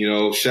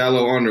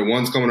 Shallow under,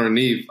 one's coming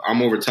underneath.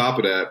 I'm over top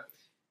of that.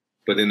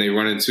 But then they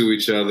run into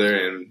each other.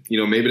 And,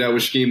 maybe that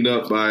was schemed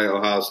up by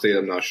Ohio State.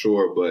 I'm not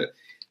sure. But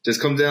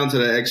just comes down to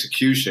the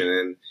execution.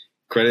 And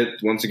credit,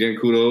 once again,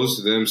 kudos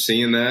to them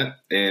seeing that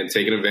and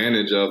taking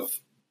advantage of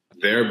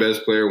their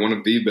best player, one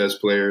of the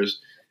best players,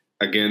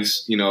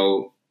 against,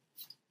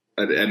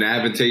 an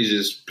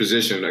advantageous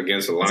position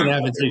against a linebacker. It's an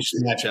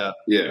advantageous matchup.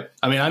 Yeah.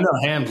 I mean, I know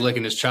Ham's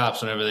licking his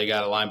chops whenever they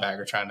got a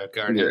linebacker trying to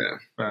guard him.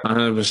 Yeah.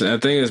 100%. I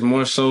think it's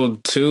more so,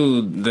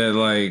 too, that,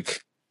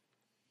 like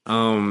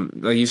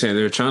you said,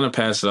 they're trying to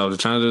pass it off. They're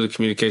trying to do the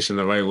communication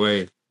the right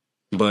way.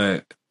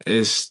 But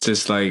it's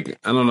just like,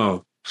 I don't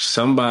know.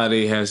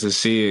 Somebody has to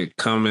see it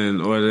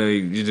coming, or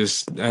you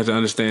just have to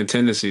understand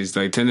tendencies,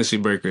 like tendency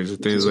breakers and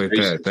things like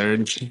that. Third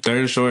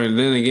and short. And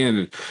then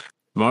again,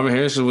 Marvin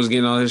Harrison was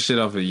getting all his shit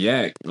off of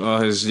yak, all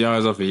his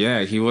yards off of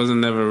yak. He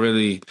wasn't never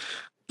really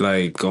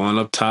like going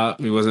up top.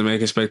 He wasn't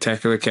making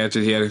spectacular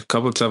catches. He had a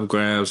couple tough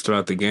grabs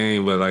throughout the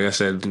game, but like I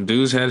said,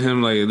 dudes had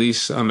him like at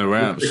least on the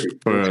wraps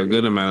for a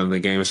good amount of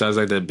the game. Besides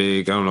like that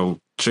big, I don't know,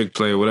 trick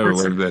play or whatever. It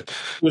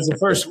was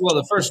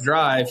the first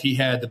drive. He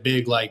had the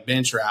big like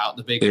bench route,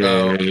 the big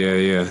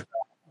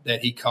that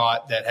he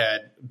caught that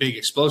had big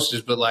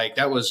explosives, but like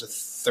that was a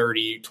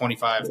 30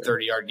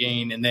 yard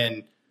gain, and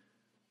then.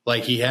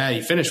 Like he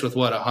finished with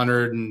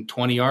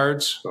 120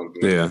 yards.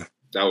 Yeah,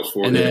 that was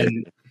 40. And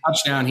then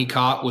touchdown he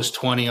caught was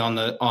 20 on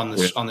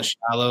the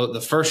shallow. The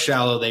first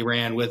shallow they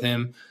ran with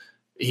him,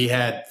 he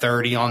had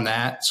 30 on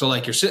that. So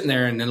like you're sitting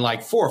there, and then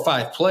like 4 or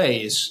 5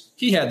 plays,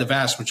 he had the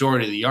vast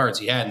majority of the yards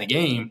he had in the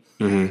game.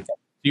 Mm-hmm. To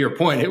your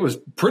point, it was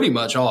pretty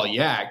much all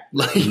yak.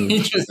 Like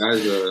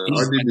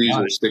RDBs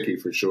are sticky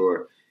for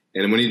sure.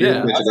 And when he did,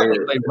 they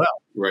were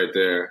right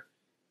there.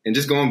 And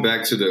just going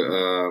back to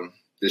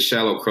the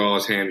shallow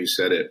cross, Ham, you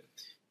said it,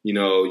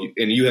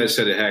 and you had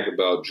said it, Hack,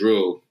 about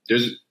Drew.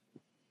 There's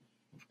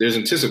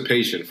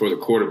anticipation for the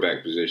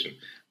quarterback position,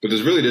 but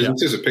there's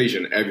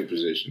anticipation in every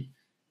position,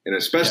 and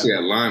especially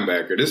at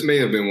linebacker. This may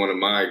have been one of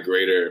my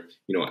greater,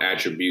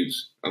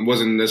 attributes. I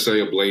wasn't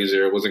necessarily a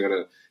blazer. I wasn't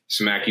going to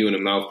smack you in the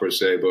mouth per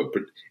se, but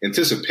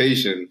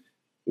anticipation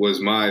was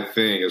my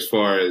thing as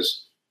far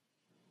as,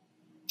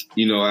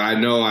 I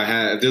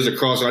know there's a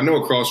crosser. I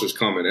know a crosser's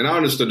coming, and I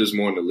understood this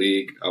more in the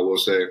league, I will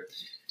say.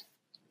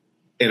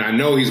 And I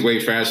know he's way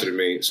faster than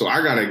me. So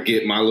I got to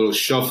get my little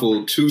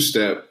shuffle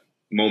 2-step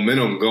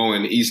momentum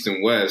going east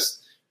and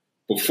west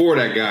before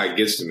that guy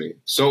gets to me,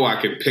 so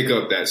I can pick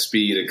up that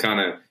speed and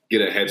kind of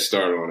get a head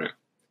start on it.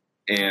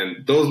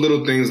 And those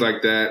little things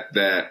like that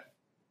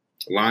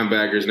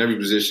linebackers in every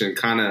position you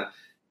kind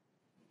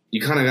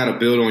of got to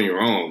build on your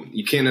own.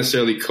 You can't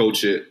necessarily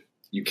coach it.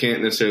 You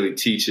can't necessarily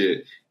teach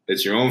it.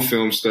 It's your own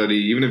film study,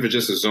 even if it's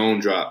just a zone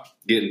drop,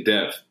 getting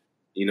depth.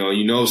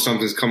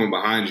 Something's coming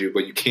behind you,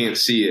 but you can't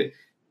see it.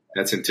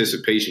 That's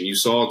anticipation. You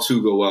saw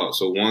 2 go out,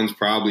 so one's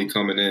probably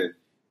coming in,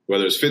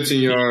 whether it's 15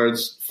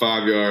 yards,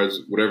 5 yards,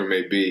 whatever it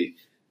may be.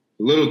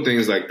 Little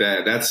things like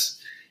that.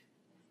 It's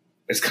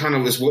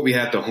what we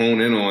have to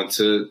hone in on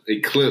to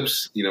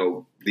eclipse,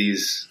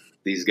 these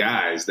these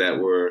guys that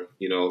were,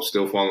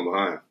 still falling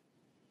behind.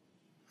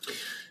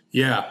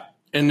 Yeah.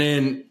 And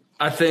then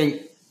I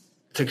think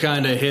to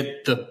kind of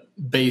hit the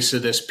base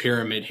of this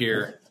pyramid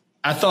here,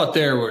 I thought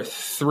there were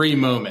 3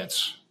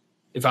 moments.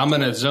 If I'm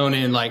going to zone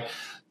in, like,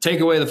 take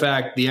away the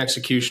fact, the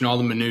execution, all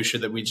the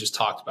minutia that we just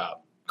talked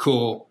about.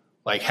 Cool.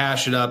 Like,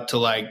 hash it up to,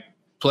 like,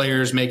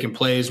 players making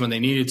plays when they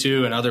needed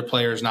to and other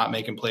players not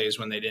making plays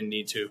when they didn't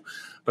need to.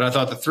 But I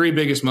thought the 3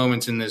 biggest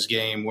moments in this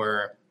game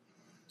were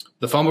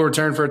the fumble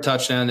return for a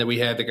touchdown that we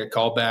had that got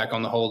called back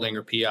on the holding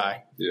or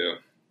PI. Yeah.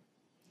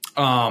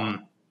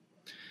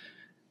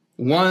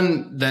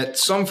 One that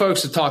some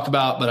folks have talked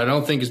about, but I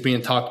don't think is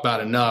being talked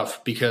about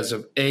enough because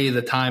of A,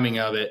 the timing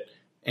of it,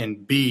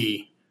 and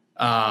B,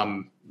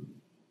 the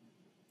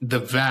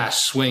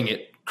vast swing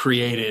it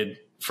created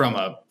from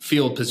a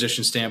field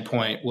position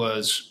standpoint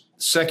was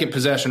second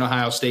possession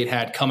Ohio State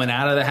had coming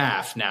out of the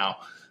half. Now,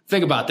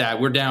 think about that.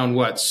 We're down,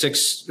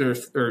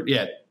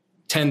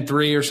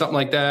 10-3 or something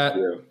like that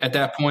at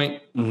that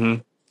point,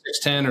 6-10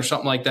 or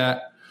something like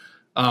that.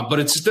 But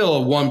it's still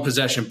a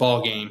one-possession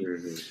ball game.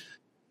 Mm-hmm.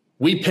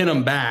 We pin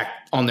them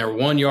back on their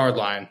 1 yard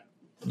line.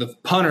 The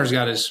punter's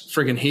got his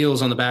freaking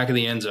heels on the back of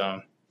the end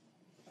zone.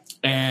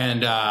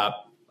 And a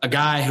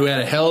guy who had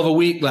a hell of a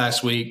week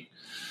last week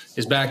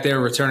is back there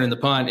returning the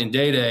punt in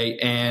Day.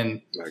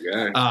 And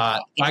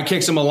guy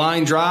kicks him a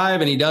line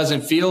drive, and he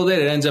doesn't field it.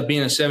 It ends up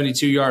being a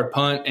 72-yard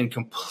punt and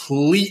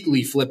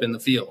completely flipping the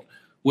field,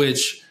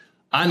 which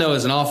I know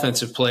as an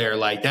offensive player,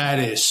 like, that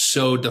is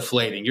so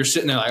deflating. You're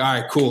sitting there like,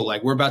 all right, cool.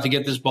 Like, we're about to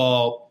get this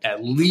ball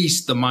at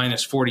least the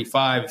minus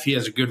 45 if he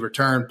has a good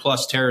return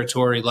plus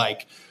territory.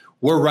 Like,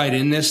 we're right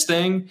in this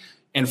thing.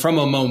 And from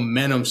a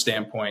momentum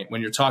standpoint,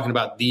 when you're talking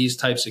about these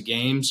types of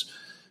games,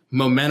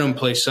 momentum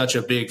plays such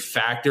a big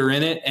factor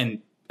in it. And,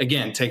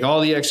 again, take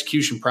all the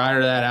execution prior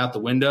to that out the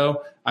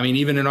window. I mean,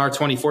 even in our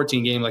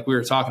 2014 game, like we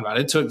were talking about,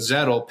 it took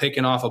Zettel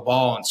picking off a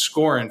ball and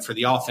scoring for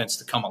the offense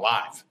to come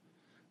alive.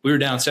 We were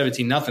down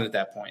 17-0 at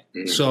that point.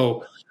 Mm-hmm.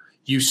 So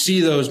you see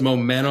those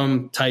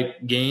momentum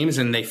type games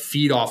and they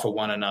feed off of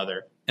one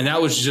another. And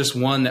that was just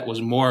one that was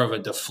more of a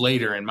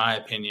deflator, in my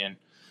opinion,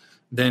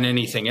 than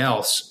anything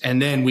else. And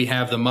then we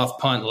have the muff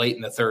punt late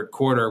in the third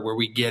quarter where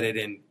we get it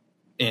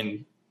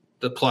in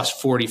the plus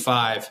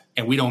 45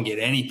 and we don't get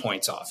any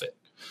points off it.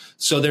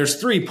 So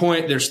there's 3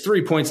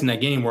 points in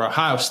that game where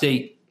Ohio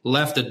State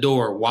left the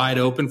door wide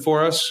open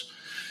for us.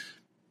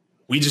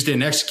 We just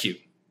didn't execute.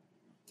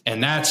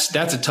 And that's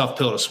a tough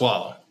pill to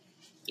swallow.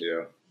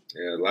 Yeah.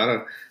 A lot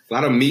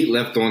of meat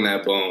left on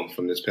that bone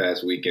from this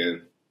past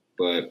weekend.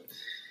 But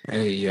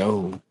hey,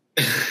 yo.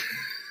 But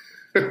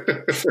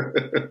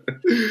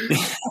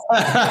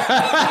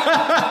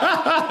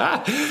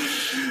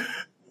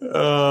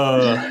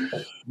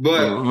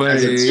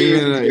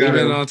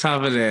even on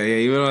top of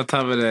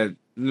that,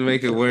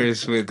 make it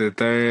worse with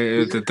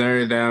the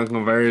third down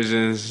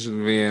conversions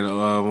being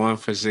 1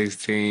 for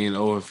 16,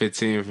 over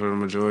 15 for the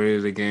majority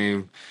of the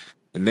game.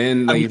 And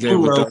then like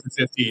we're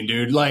 15,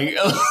 dude. Like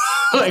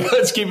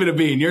let's keep it a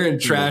bean. You're in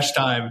trash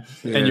time,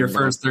 and your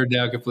first third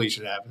down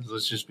completion happens.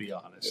 Let's just be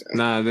honest.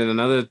 Nah. Then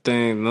another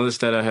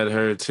stat I had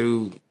heard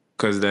too,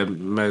 because that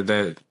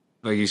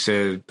like you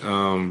said,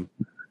 our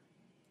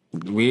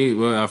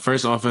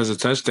first offensive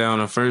touchdown,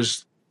 we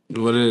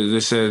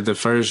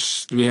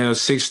had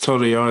 6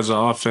 total yards of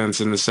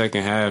offense in the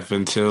second half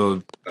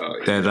until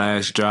that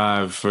last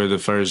drive for the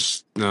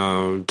first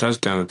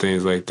touchdown and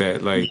things like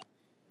that. Like.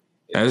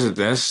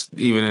 That's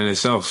even in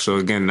itself. So,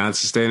 again, not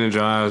sustaining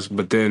drives,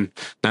 but then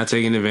not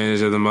taking advantage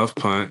of the muff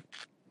punt.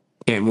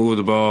 Can't move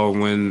the ball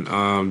when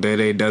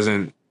Day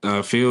doesn't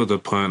field the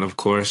punt, of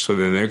course. So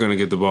then they're going to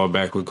get the ball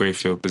back with great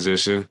field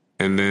position.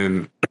 And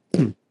then,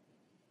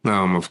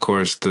 of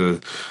course,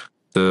 the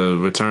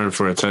return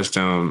for a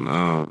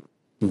touchdown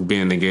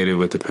being negated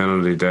with the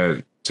penalty,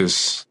 that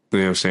just, you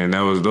know what I'm saying,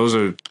 those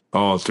are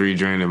all 3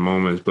 draining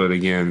moments. But,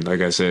 again,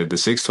 like I said, the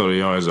 6 total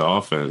yards of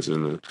offense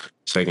in the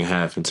second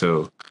half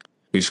until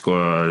we score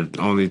our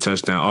only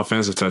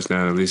offensive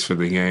touchdown, at least for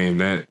the game.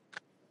 That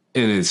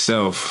in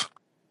itself,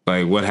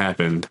 like, what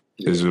happened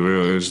is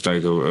it's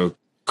like a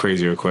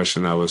crazier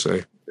question, I would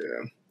say.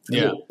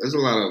 Yeah. There's a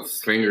lot of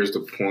fingers to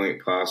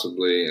point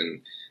possibly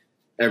and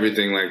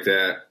everything like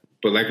that.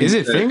 But like, is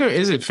it finger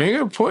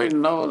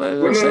pointing? No,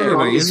 I'm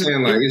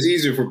saying like it's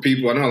easier for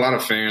people. I know a lot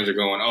of fans are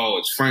going, oh,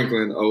 it's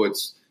Franklin, oh,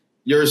 it's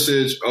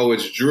Yursich, oh,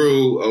 it's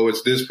Drew, oh,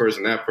 it's this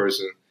person, that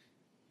person.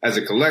 As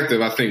a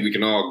collective, I think we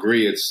can all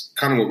agree it's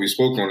kind of what we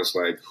spoke on. It's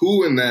like,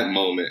 who in that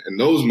moment, in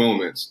those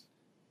moments,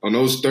 on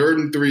those 3rd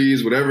and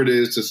 3s, whatever it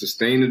is, to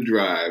sustain the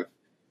drive.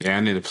 Yeah, I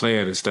need a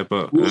player to step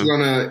up. Is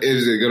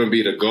it gonna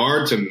be the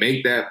guard to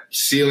make that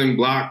ceiling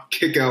block,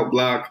 kick out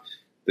block,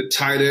 the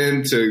tight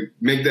end to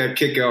make that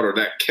kick out or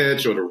that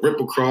catch or to rip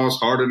across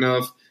hard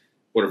enough,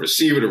 or the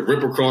receiver to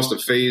rip across the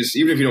face,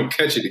 even if you don't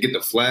catch it, to get the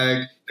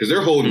flag, because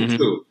they're holding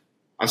too.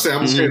 I've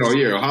been saying all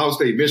year, Ohio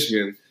State,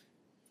 Michigan,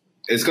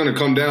 it's going to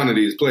come down to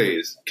these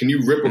plays. Can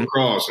you rip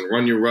across and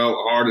run your route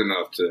hard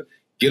enough to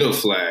get a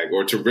flag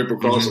or to rip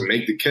across and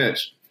make the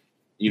catch?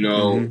 You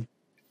know,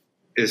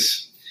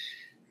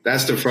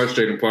 that's the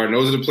frustrating part. And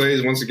those are the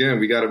plays, once again,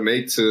 we got to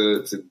make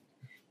to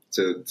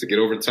get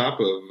over the top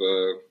of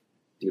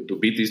to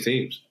beat these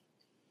teams.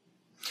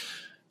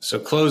 So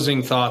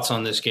closing thoughts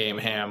on this game,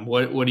 Ham.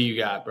 What do you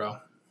got, bro?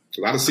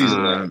 A lot of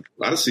season left.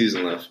 A lot of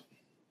season left.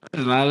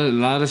 A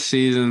lot of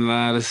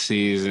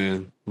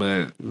season.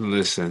 But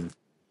listen,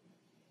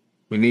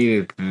 we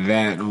needed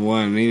that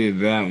one.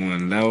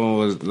 That one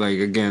was like,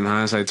 again,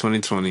 hindsight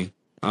 2020.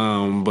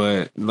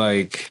 But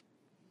like,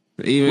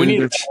 even we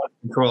need to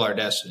control our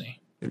destiny.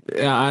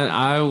 Yeah,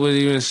 I would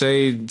even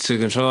say to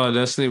control our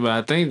destiny, but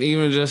I think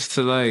even just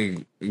to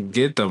like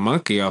get the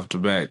monkey off the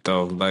back,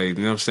 though, like, you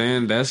know what I'm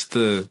saying? That's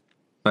the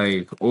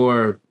like,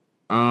 or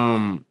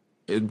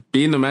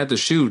beating them at the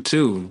shoe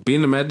too.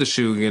 Beating them at the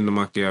shoe, getting the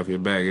monkey off your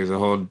back is a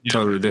whole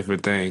totally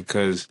different thing.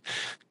 Because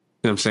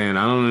you know what I'm saying,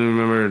 I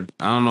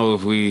don't know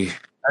if we. I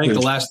think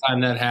the last time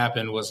that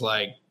happened was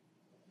like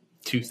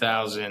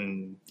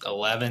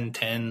 2011,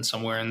 10,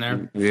 somewhere in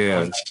there.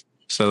 Yeah.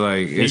 So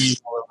like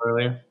it's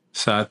earlier.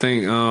 So I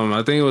think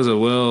it was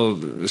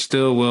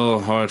a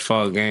hard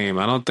fought game.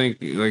 I don't think,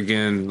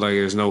 again, like,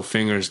 there's no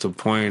fingers to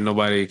point.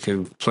 Nobody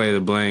can play the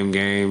blame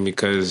game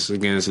because,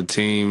 again, it's a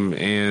team,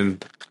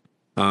 and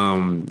you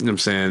know what I'm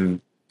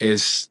saying,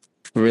 it's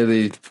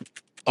really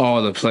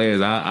all the players.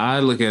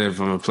 I look at it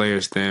from a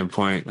player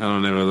standpoint. I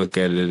don't ever look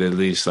at it at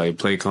least like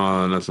play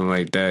call or nothing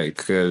like that,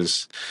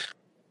 because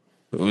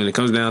when it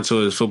comes down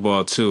to it, it's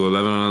football too.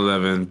 11 on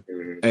 11.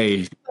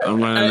 Hey,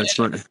 I'm running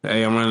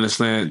the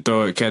slant,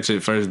 throw it, catch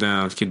it, first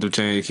down, keep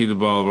the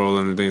ball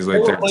rolling, and things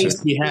like that. There's plays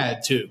to be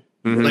had too.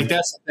 Mm-hmm. Like,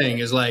 that's the thing,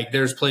 is like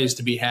there's plays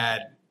to be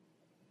had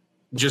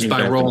just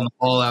by rolling the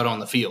ball out on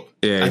the field.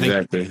 Yeah,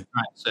 exactly. That's what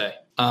I'm trying to say.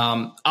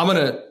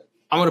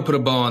 I'm gonna put a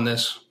bow on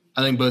this.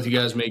 I think both you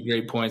guys make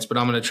great points, but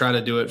I'm gonna try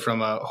to do it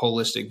from a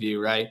holistic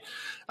view. Right?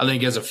 I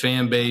think as a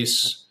fan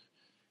base,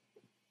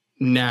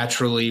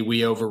 naturally we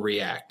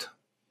overreact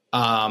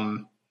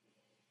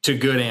to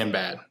good and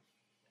bad.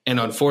 And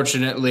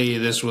unfortunately,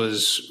 this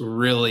was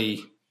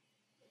really,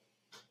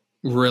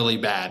 really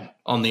bad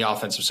on the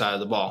offensive side of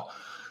the ball.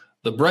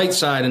 The bright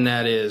side in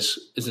that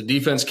is the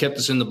defense kept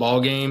us in the ball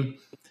game.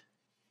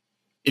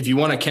 If you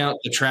want to count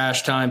the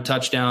trash time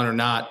touchdown or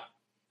not,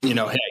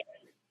 hey,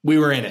 we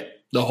were in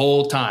it the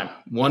whole time.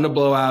 Won the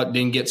blowout,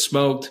 didn't get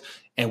smoked,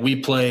 and we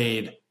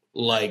played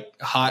like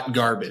hot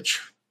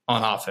garbage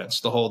on offense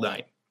the whole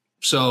night.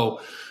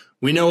 So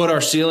we know what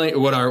our ceiling,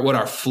 what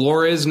our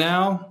floor is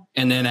now.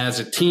 And then as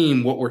a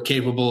team, what we're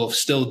capable of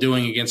still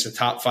doing against a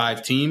top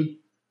 5 team.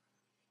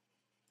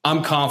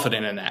 I'm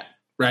confident in that,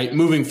 right?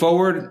 Moving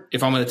forward,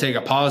 if I'm going to take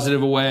a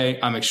positive away,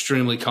 I'm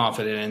extremely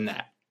confident in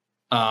that.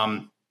 I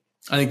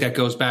think that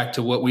goes back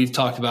to what we've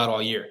talked about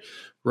all year: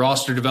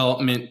 roster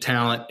development,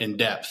 talent, and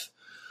depth.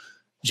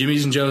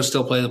 Jimmy's and Joe's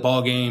still play the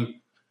ball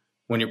game.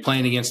 When you're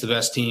playing against the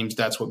best teams,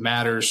 that's what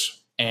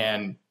matters.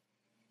 And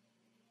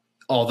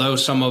although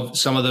some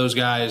of those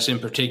guys in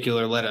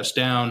particular let us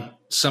down,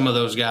 some of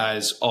those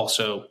guys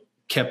also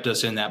kept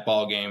us in that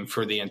ball game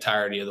for the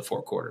entirety of the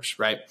 4 quarters,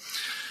 right?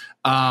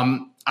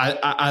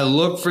 I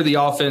look for the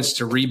offense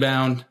to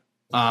rebound,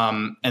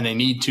 and they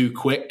need to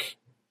quick.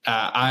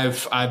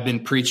 I've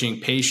been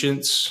preaching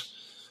patience,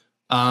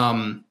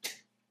 and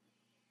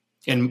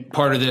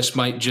part of this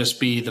might just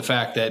be the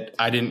fact that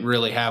I didn't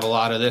really have a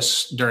lot of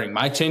this during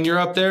my tenure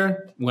up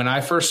there when I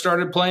first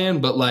started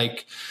playing, but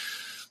like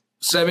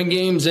 7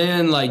 games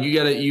in, like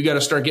you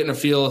gotta start getting a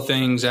feel of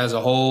things as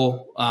a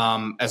whole,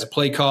 as a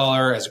play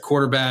caller, as a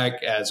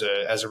quarterback, as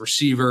a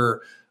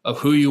receiver, of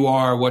who you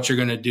are, what you're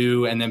going to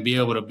do, and then be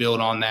able to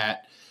build on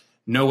that.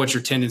 Know what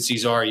your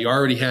tendencies are. You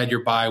already had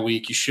your bye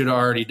week. You should have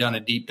already done a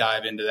deep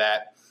dive into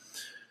that.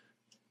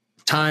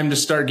 Time to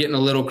start getting a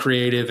little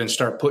creative and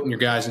start putting your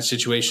guys in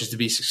situations to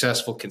be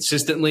successful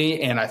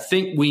consistently. And I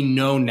think we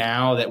know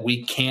now that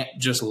we can't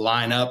just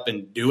line up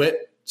and do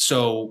it.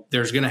 So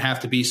there's going to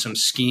have to be some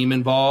scheme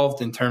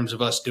involved in terms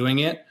of us doing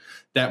it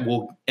that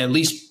will at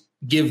least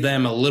give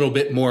them a little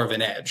bit more of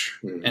an edge.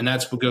 And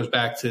that's what goes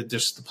back to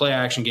just the play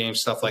action game,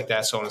 stuff like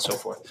that, so on and so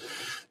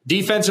forth.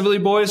 Defensively,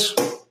 boys,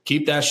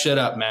 keep that shit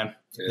up, man.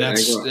 I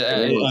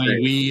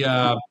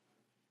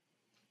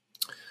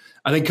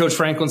think Coach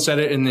Franklin said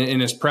it in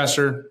his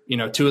presser,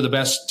 two of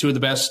the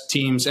best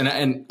teams.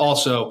 And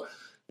also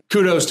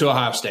kudos to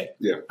Ohio State.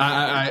 Yeah.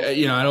 I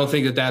don't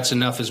think that that's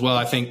enough as well.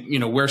 I think,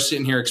 we're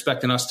sitting here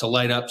expecting us to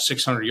light up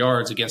 600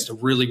 yards against a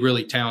really,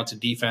 really talented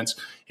defense.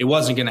 It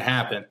wasn't going to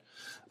happen.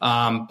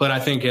 But I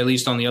think at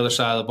least on the other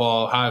side of the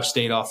ball, Ohio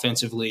State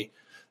offensively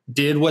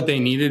did what they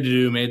needed to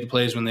do, made the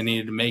plays when they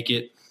needed to make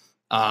it.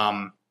 You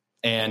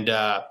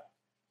got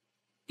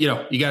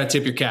to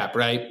tip your cap,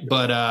 right?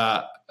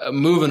 But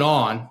moving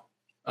on,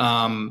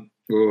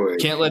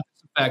 can't let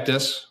this affect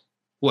us.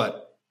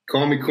 What?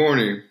 Call me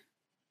corny,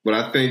 but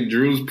I think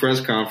Drew's press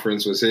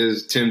conference was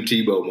his Tim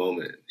Tebow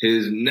moment.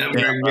 His never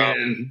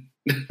again.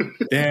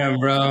 Damn,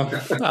 bro.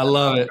 I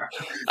love it.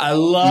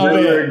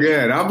 Never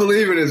again. I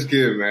believe in this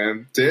kid,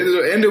 man.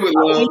 To end it with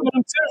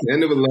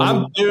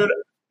love.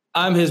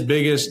 I'm his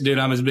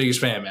biggest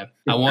fan, man.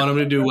 I want him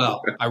to do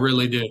well. I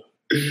really do.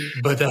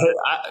 But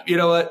you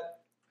know what?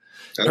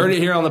 Heard it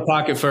here on the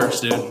pocket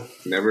first, dude.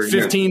 Never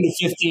again.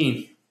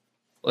 15-15.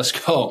 Let's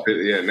go.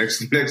 Yeah,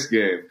 next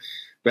game.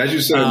 But as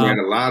you said, man,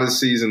 a lot of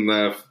season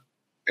left.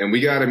 And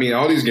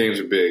all these games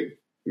are big.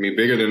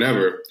 Bigger than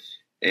ever.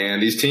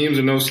 And these teams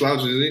are no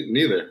slouches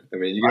neither.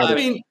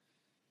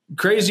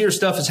 Crazier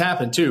stuff has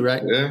happened too,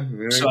 right? Yeah.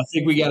 So I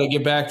think we got to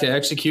get back to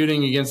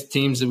executing against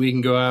teams that we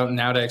can go out and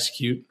out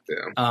execute.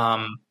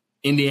 Yeah.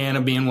 Indiana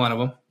being one of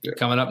them,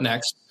 coming up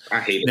next. I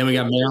hate it. Then we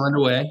got Maryland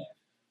away.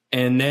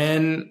 And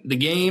then the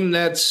game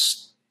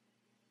that's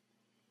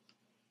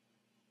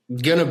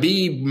going to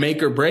be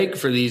make or break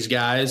for these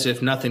guys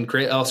if nothing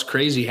else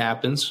crazy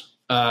happens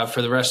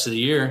for the rest of the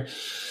year.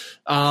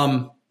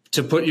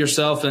 To put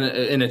yourself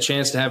in a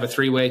chance to have a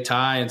three-way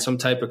tie and some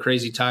type of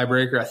crazy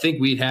tiebreaker, I think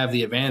we'd have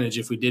the advantage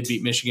if we did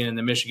beat Michigan and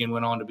then Michigan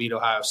went on to beat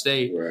Ohio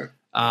State. Right.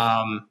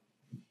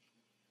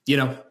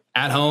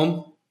 At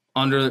home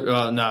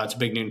it's a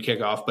big noon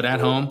kickoff, but at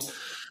home,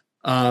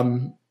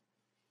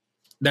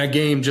 that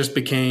game just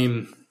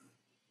became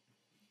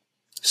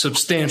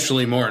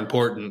substantially more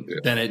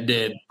important than it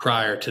did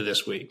prior to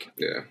this week.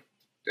 Yeah.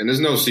 And there's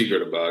no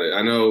secret about it.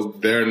 I know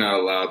they're not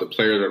allowed, the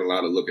players aren't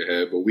allowed to look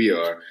ahead, but we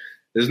are.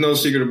 There's no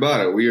secret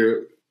about it. We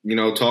are,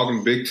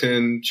 talking Big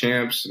Ten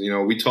champs.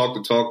 We talk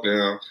the talk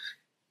now,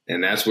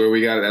 and that's where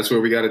we got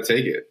to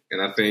take it.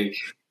 And I think,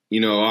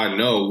 I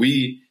know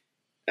we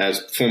as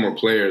former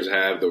players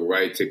have the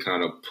right to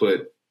kind of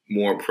put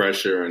more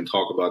pressure and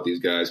talk about these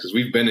guys because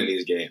we've been in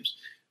these games.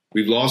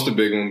 We've lost the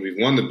big ones. We've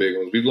won the big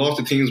ones. We've lost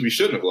to teams we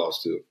shouldn't have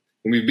lost to,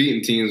 and we've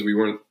beaten teams we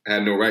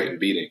had no right in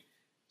beating.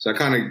 So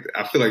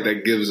I feel like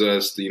that gives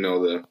us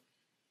the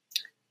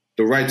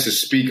right to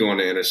speak on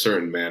it in a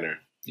certain manner.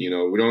 We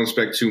don't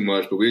expect too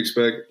much, but we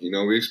expect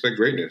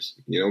greatness.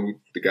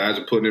 The guys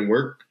are putting in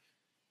work,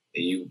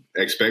 and you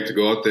expect to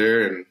go out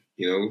there and,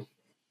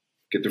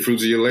 get the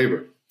fruits of your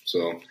labor.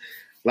 So a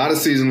lot of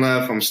season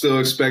left. I'm still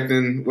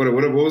expecting, what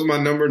was my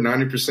number?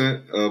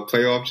 90%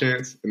 playoff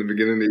chance in the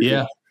beginning of the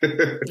year? Yeah,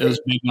 it was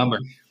a big number.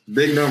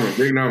 Big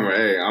number.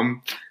 Hey,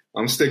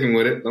 I'm sticking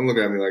with it. Don't look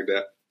at me like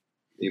that.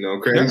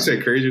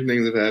 Crazier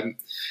things have happened.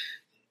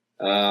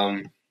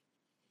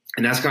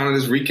 And that's kind of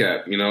this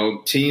recap.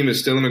 Team is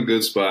still in a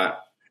good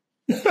spot.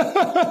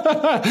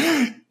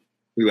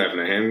 We laughing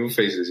at him. What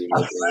face is he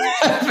making?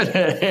 Laughing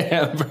at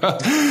him, bro.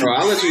 Bro,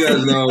 I'll let you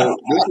guys know.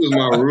 This was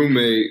my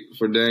roommate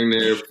for dang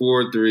near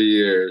 4 or 3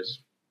 years.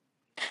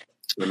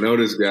 I know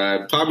this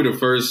guy. Probably the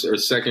first or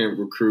second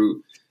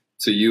recruit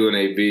to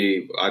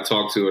UNAB I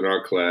talked to in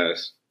our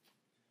class.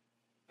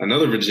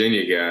 Another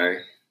Virginia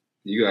guy.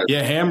 You guys.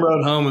 Yeah, Ham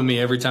rode home with me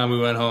every time we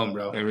went home,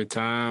 bro. Every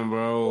time,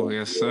 bro.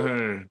 Yes,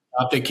 sir.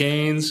 Up the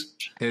Canes.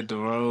 Hit the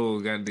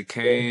road. Got the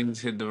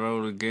Canes. Hit the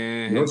road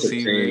again. It's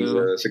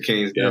a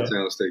Canes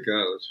downtown State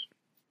College.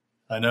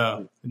 I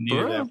know.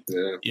 Bro?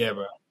 Yeah,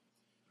 bro.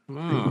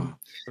 Oh,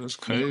 that's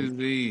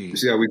crazy. You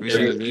see how we was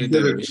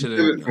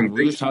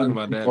talking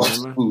about that,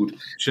 remember?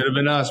 Should have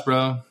been us,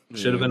 bro.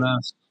 Should have been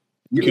us.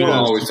 You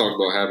always talk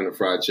about having a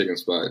fried chicken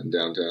spot in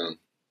downtown.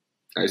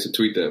 I used to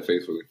tweet that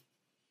faithfully.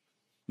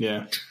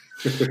 Yeah.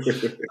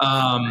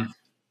 All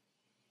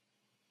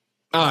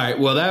right.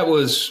 Well,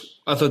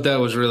 I thought that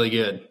was really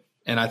good.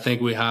 And I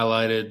think we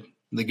highlighted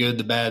the good,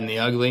 the bad, and the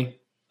ugly.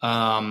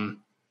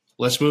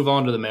 Let's move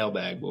on to the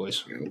mailbag,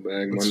 boys.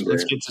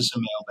 Let's get to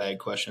some mailbag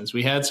questions.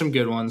 We had some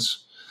good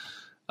ones.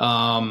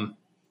 I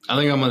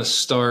think I'm going to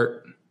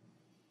start.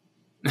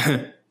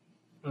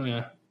 Oh,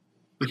 yeah.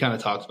 We kind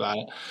of talked about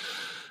it.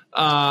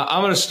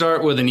 I'm going to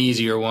start with an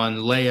easier one,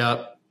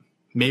 layup,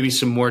 maybe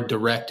some more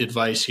direct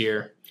advice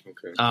here.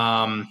 Okay.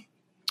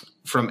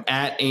 From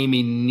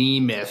 @Amy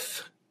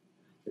Nemeth,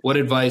 what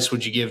advice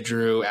would you give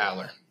Drew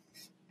Aller?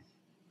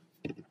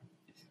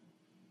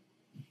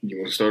 You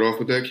want to start off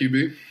with that,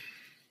 QB?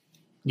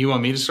 You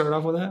want me to start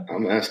off with that?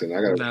 I'm asking.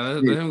 I got.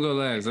 Let him go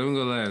last.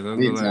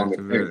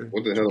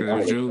 What the hell?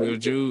 If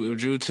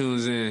Drew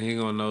tunes in, he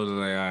gonna know that.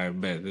 Like, all right,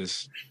 bet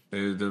this.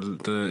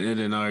 The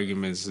ending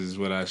arguments is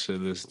what I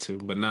should listen to.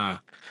 But nah,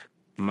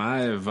 my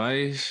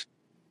advice.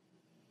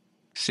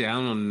 See, I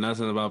don't know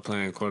nothing about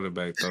playing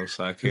quarterback though,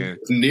 so I can't.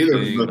 Neither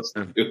of us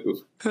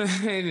do. I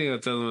ain't gonna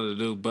tell them what to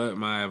do. But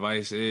my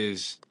advice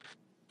is,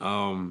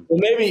 well,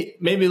 maybe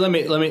let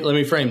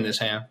me frame this,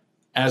 Ham.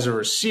 As a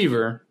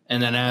receiver,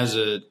 and then as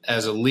a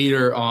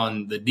leader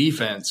on the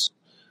defense,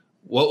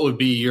 what would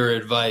be your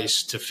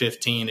advice to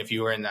 15 if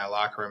you were in that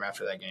locker room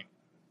after that game?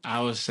 I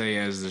would say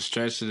as the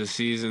stretch of the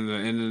season, the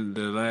end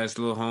of the last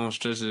little home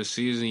stretch of the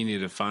season, you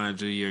need to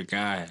find your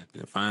guy.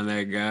 Find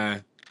that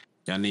guy.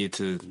 Y'all need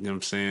to, you know what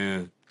I'm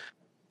saying,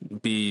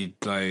 be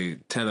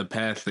like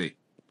telepathic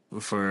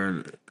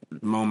for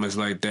moments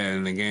like that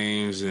in the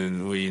games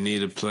and where you need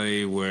to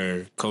play,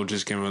 where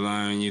coaches can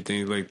rely on you,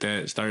 things like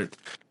that.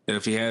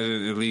 If he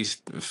hasn't at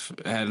least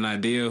had an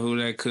idea who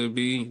that could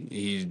be,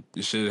 he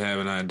should have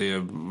an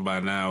idea by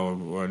now,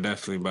 or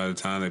definitely by the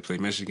time they play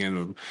Michigan,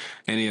 or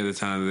any other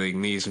time that they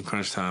need some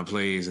crunch time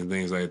plays and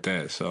things like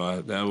that.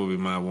 So that would be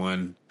my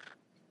one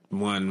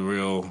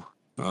real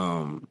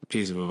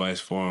piece of advice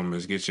for him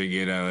is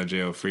get out of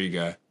jail free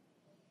guy.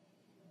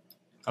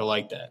 I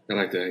like that.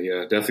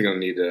 Yeah, definitely gonna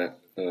need that.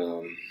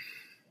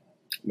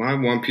 My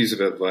one piece of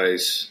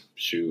advice,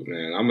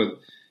 man, I'm gonna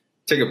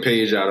take a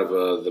page out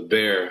of The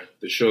Bear,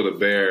 the show The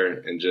Bear,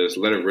 and just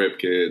let it rip,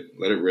 kid.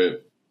 Let it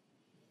rip.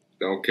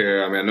 Don't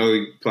care. I mean, I know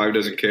he probably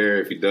doesn't care.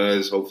 If he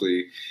does,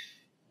 hopefully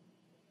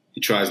he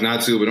tries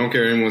not to, but don't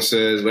care what anyone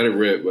says. Let it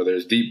rip, whether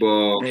it's deep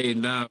ball. Hey,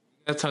 nah, you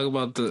gotta talk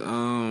about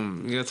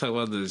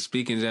the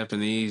speaking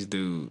Japanese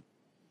dude.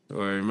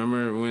 Or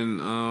remember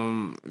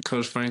when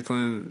Coach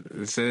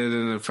Franklin said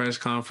in the press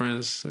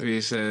conference,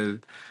 he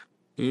said,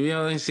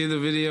 y'all didn't see the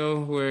video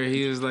where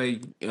he was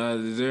like,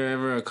 is there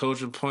ever a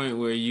culture point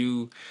where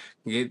you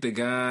get the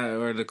guy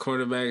or the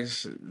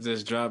quarterbacks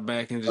just drop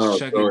back and just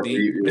chuck it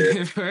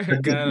deep for a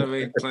guy to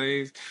make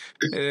plays?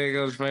 And then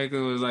Coach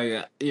Franklin was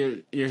like,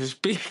 you're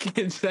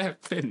speaking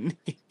Japanese.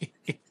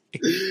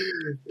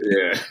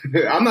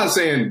 Yeah. I'm not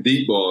saying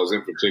deep balls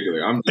in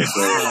particular. I'm just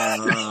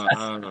saying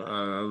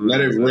let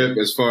it rip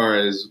as far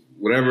as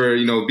whatever,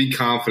 be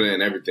confident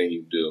in everything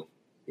you do.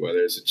 Whether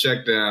it's a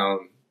check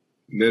down,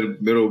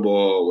 middle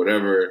ball,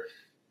 whatever,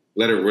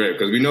 let it rip.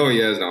 Because we know he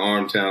has the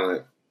arm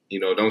talent.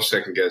 Don't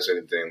second guess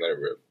anything. Let it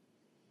rip.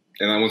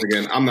 And once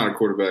again, I'm not a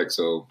quarterback,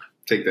 so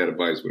take that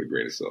advice with a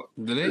grain of salt.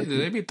 Did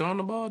they be throwing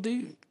the ball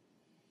deep?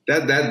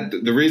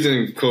 The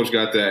reason Coach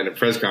got that in the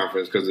press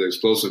conference because the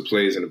explosive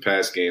plays in the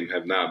pass game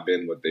have not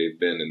been what they've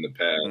been in the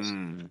past.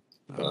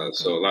 Okay.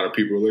 So a lot of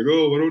people are like,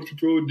 "Oh, why don't you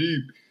throw it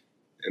deep?"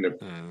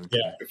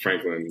 And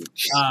Franklin.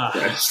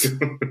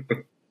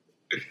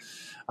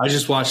 I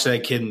just watched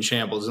that kid in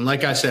shambles, and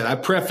like I said, I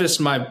prefaced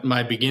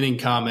my beginning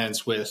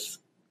comments with,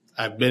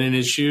 "I've been in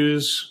his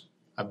shoes.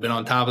 I've been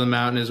on top of the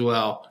mountain as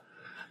well."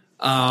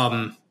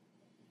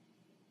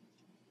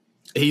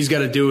 He's got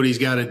to do what he's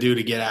got to do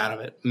to get out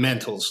of it.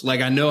 Mentals. Like,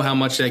 I know how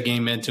much that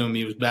game meant to him.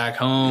 He was back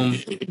home.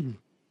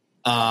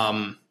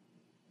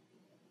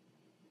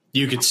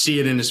 You could see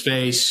it in his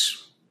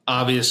face,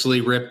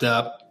 obviously ripped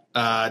up,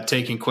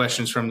 taking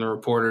questions from the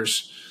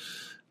reporters.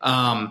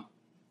 But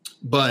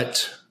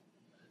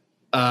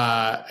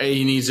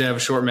he needs to have a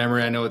short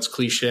memory. I know it's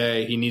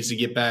cliche. He needs to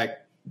get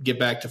back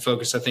to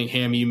focus. I think,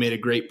 Hammy, you made a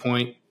great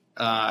point.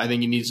 I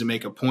think he needs to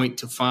make a point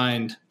to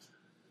find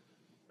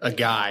a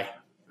guy,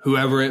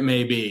 whoever it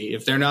may be.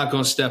 If they're not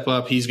going to step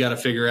up, he's got to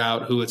figure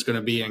out who it's going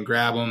to be and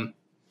grab them,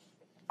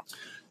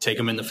 take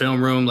them in the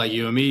film room like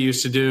you and me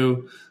used to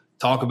do,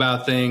 talk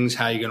about things,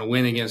 how you're going to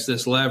win against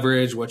this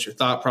leverage, what's your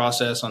thought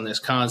process on this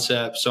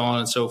concept, so on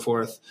and so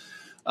forth.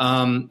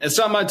 And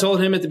something I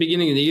told him at the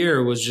beginning of the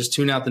year was just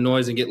tune out the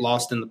noise and get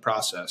lost in the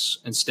process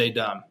and stay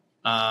dumb.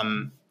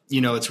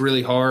 It's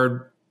really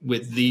hard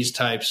with these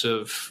types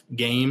of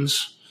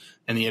games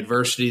and the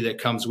adversity that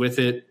comes with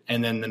it,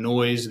 and then the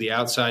noise, the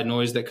outside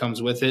noise that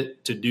comes with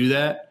it, to do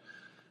that,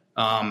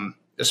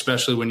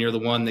 especially when you're the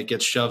one that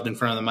gets shoved in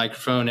front of the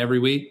microphone every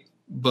week.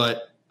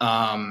 But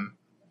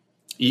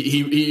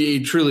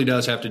he truly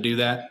does have to do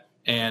that.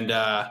 And,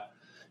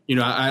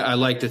 I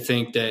like to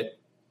think that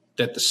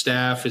the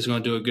staff is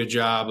going to do a good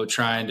job of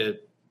trying to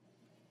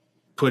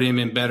put him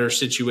in better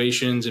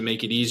situations and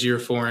make it easier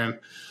for him.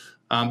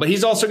 But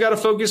he's also got to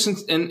focus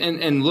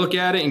and look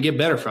at it and get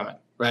better from it.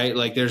 Right?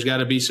 Like, there's got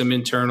to be some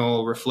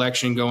internal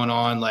reflection going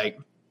on. Like,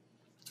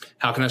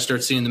 how can I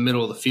start seeing the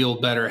middle of the field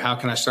better? How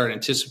can I start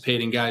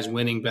anticipating guys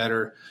winning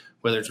better,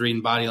 whether it's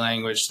reading body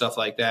language, stuff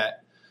like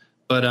that.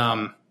 But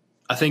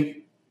I think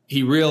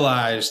he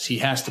realized he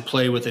has to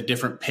play with a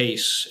different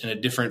pace and a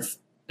different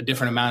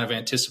amount of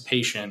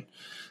anticipation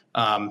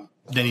than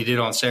he did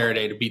on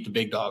Saturday to beat the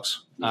big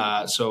dogs.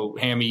 So,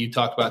 Hammy, you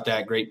talked about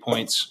that. Great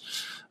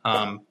points.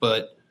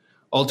 But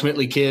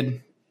ultimately,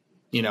 kid,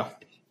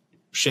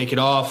 shake it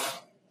off.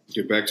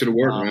 Get back to the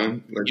work,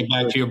 man. Get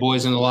back to your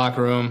boys in the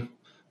locker room.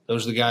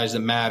 Those are the guys that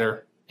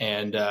matter.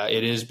 And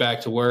it is back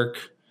to work.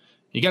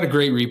 You got a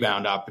great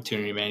rebound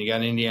opportunity, man. You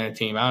got an Indiana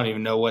team. I don't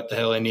even know what the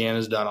hell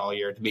Indiana's done all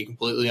year, to be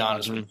completely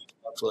honest with you.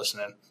 That's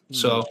listening.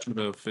 So,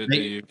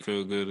 you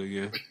feel good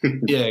again.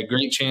 Yeah,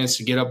 great chance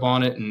to get up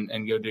on it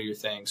and go do your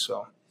thing.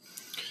 So,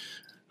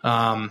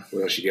 what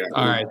else you got?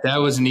 All right, that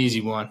was an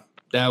easy one.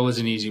 Give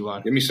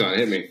me something.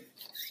 Hit me.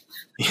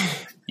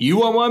 You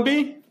want one,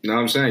 B? No,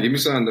 I'm saying, give me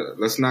something.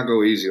 Let's not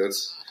go easy.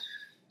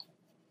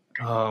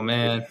 Oh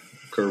man,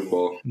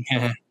 curveball.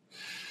 Yeah.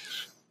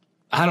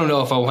 I don't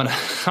know if I want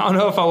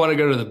to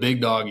go to the big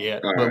dog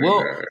yet, but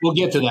we'll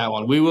get to that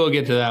one. We will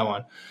get to that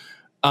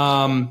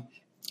one.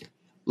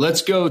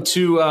 Let's go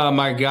to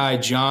my guy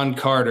John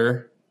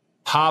Carter,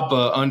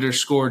 Papa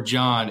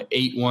 _John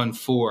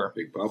 814.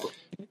 Big Papa.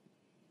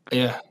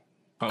 Yeah,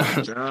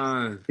 Papa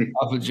John.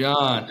 Papa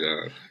John.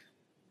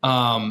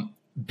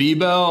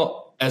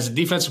 B-Bell, as a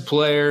defensive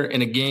player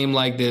in a game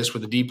like this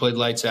where the D played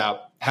lights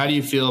out, how do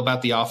you feel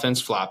about the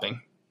offense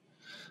flopping?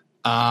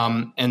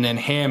 And then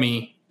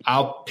Hammy,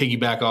 I'll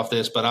piggyback off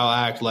this, but I'll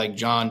act like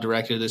John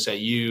directed this at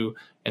you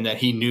and that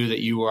he knew that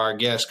you were our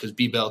guest because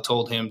B-Bell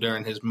told him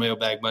during his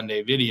Mailbag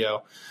Monday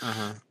video.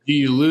 Do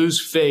you lose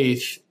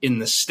faith in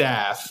the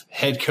staff,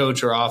 head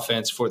coach or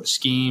offense, for the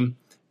scheme?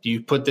 Do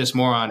you put this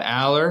more on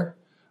Aller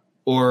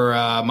or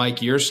Mike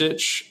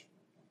Yurcich?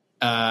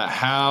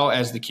 how,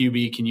 as the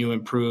QB, can you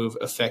improve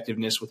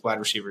effectiveness with wide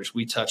receivers?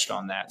 We touched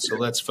on that. So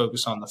let's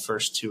focus on the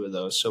first two of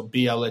those. So,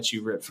 B, I'll let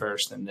you rip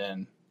first, and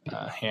then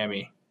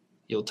Hammy,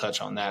 you'll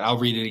touch on that. I'll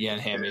read it again,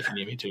 Hammy, if you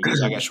need me to,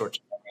 because I got short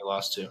term memory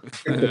loss too.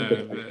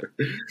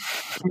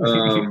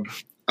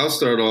 I'll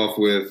start off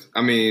with,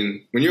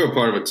 when you're a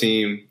part of a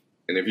team,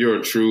 and if you're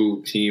a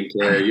true team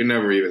player, you're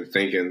never even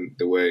thinking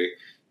the way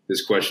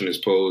this question is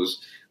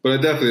posed.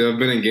 But I've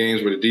been in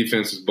games where the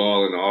defense is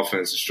balling, the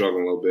offense is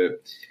struggling a little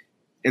bit.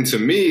 And to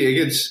me,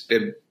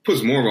 it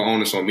puts more of an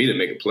onus on me to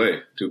make a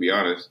play, to be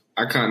honest.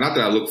 Not that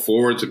I look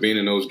forward to being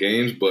in those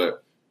games,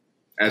 but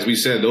as we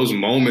said,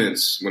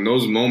 when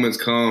those moments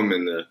come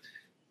and the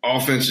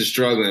offense is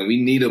struggling,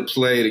 we need a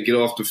play to get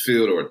off the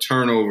field or a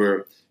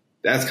turnover,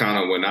 that's kind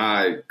of when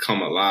I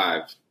come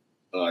alive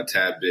a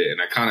tad bit.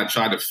 And I kind of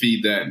try to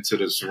feed that into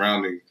the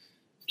surrounding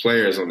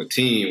players on the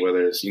team,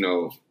 whether it's,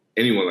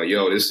 anyone like,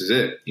 yo, this is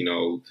it.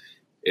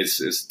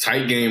 It's a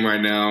tight game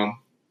right now.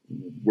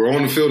 We're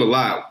on the field a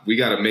lot. We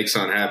got to make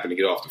something happen to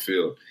get off the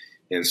field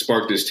and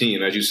spark this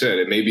team. As you said,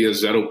 it may be a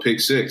Zettel pick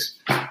six.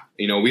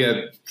 We had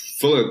a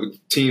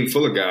team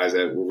full of guys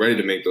that were ready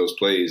to make those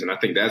plays. And I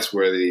think that's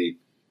where the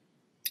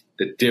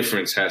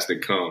difference has to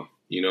come.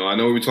 I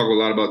know we talk a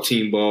lot about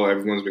team ball.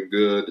 Everyone's been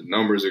good. The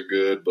numbers are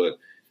good. But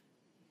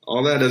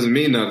all that doesn't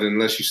mean nothing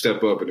unless you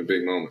step up in a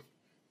big moment.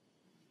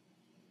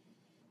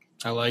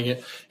 I like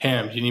it.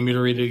 Ham, do you need me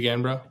to read it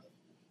again, bro?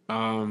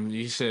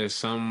 You said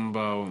something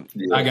about.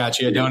 Yeah. I got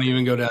you. Don't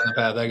even go down the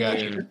path. I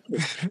got you.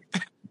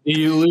 Do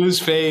you lose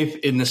faith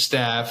in the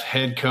staff,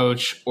 head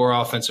coach, or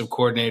offensive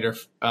coordinator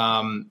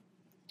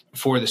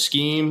for the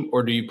scheme,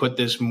 or do you put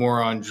this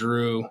more on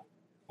Drew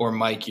or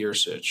Mike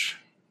Yurcich?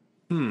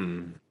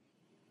 Dang,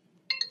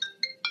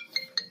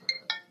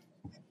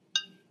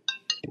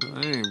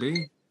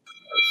 B.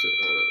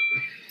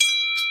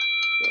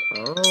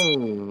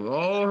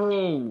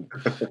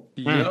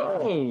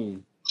 Yo.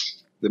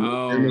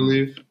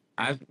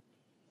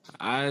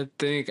 I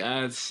think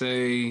I'd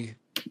say,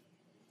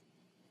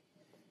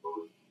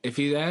 if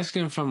he's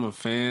asking from a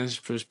fan's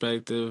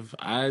perspective,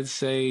 I'd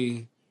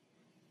say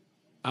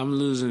I'm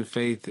losing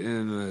faith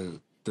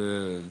in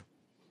the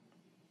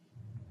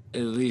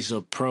at least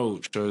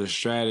approach or the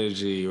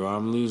strategy, or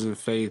I'm losing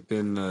faith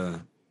in the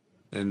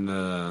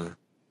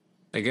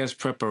I guess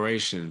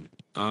preparation.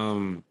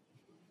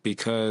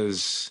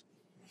 Because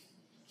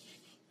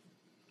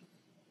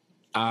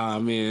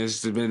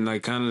it's been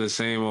like kind of the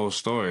same old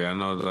story. I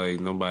know like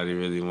nobody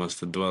really wants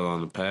to dwell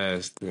on the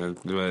past, but you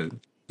know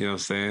what I'm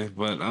saying?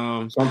 But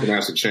something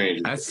has to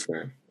change. I'd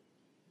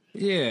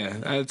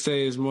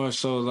say it's more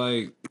so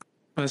like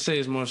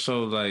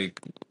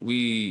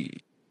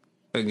we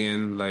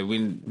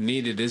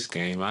needed this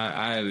game.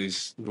 I at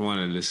least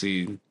wanted to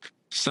see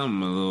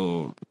something a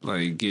little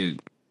like get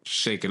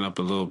shaken up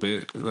a little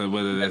bit, like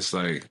whether that's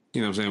like,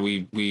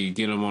 we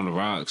get them on the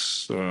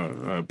rocks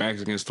or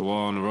backs against the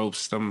wall on the ropes,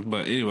 something.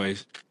 But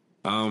anyways,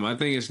 I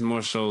think it's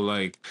more so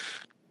like,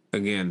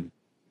 again,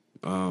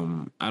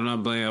 I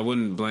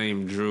wouldn't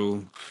blame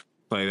Drew.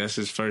 Like, that's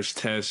his first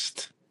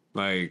test,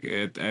 like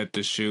at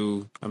the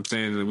shoe. I'm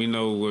saying that we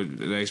know what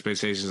the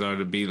expectations are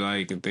to be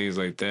like and things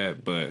like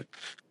that, but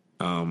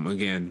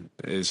again,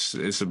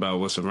 it's about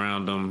what's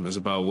around him. It's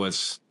about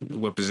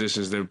what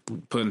positions they're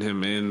putting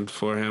him in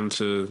for him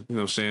to,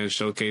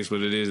 showcase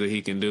what it is that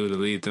he can do to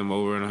lead them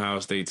over an Ohio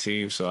State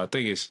team. So I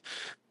think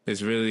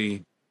it's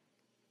really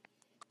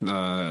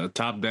a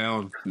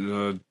top-down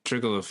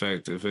trickle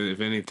effect, if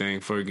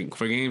anything, for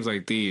games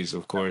like these,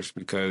 of course,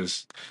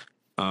 because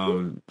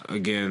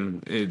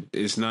again,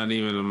 it's not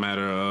even a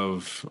matter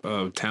of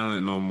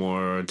talent no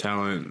more, or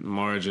talent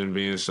margin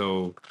being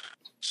so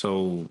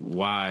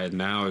wide.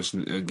 Now it's,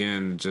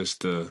 again,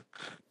 just all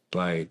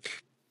right,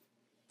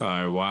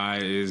 why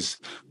is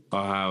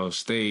Ohio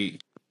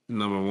State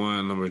number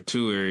one, number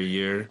two every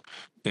year,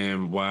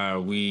 and why are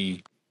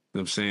we,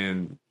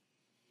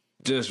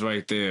 just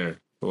right there?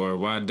 Or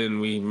why didn't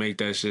we make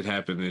that shit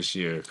happen this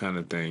year, kind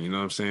of thing, you know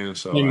what I'm saying?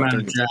 So I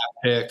think draft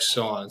picks,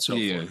 so on and so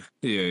forth.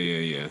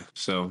 Yeah.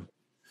 So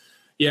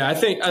yeah, I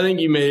think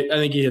you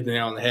hit the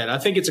nail on the head. I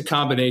think it's a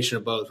combination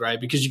of both, right?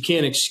 Because you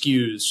can't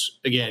excuse,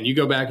 again, you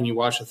go back and you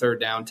watch the third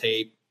down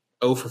tape,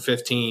 0 for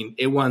 15.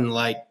 It wasn't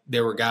like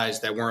there were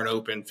guys that weren't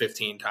open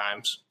 15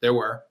 times. There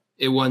were.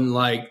 It wasn't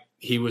like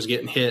he was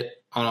getting hit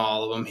on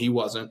all of them. He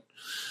wasn't.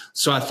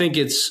 So I think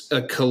it's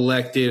a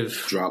collective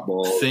drop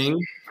ball thing.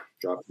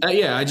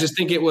 I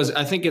think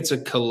it's a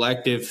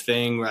collective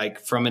thing, like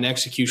from an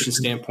execution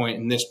standpoint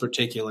in this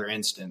particular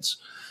instance.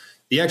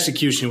 The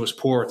execution was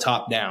poor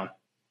top down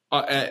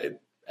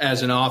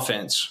as an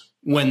offense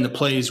when the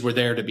plays were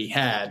there to be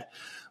had.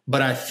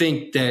 But I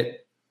think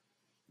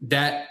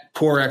that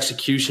poor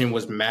execution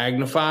was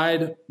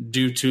magnified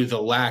due to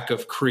the lack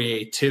of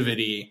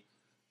creativity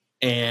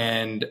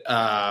and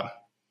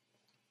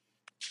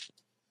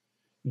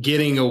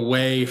getting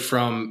away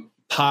from,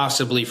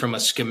 possibly from a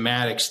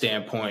schematic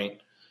standpoint,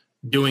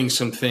 doing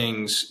some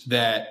things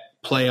that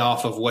play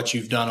off of what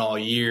you've done all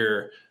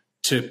year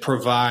to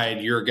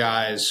provide your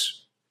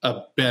guys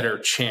a better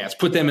chance,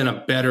 put them in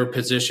a better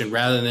position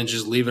rather than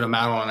just leaving them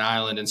out on an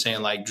island and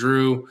saying like,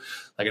 Drew,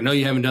 like, I know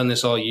you haven't done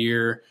this all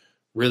year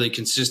really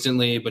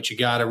consistently, but you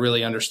got to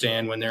really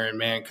understand when they're in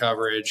man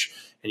coverage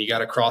and you got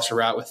to cross a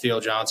route with Theo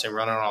Johnson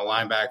running on a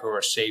linebacker or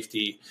a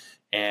safety.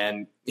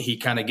 And he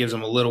kind of gives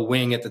him a little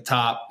wing at the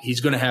top. He's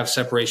going to have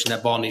separation.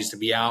 That ball needs to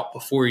be out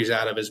before he's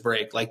out of his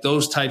break. Like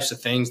those types of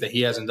things that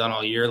he hasn't done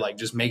all year, like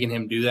just making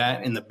him do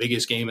that in the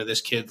biggest game of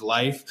this kid's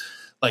life,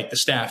 like the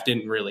staff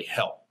didn't really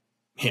help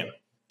him.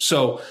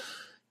 So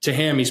to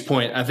Hammy's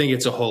point, I think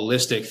it's a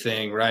holistic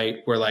thing, right?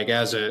 Where like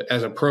as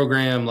a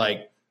program,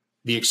 like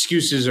the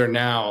excuses are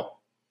now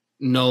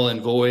null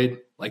and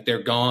void. Like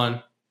they're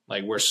gone.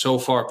 Like we're so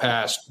far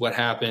past what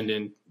happened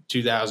in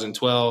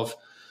 2012.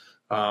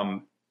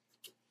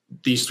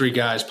 These three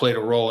guys played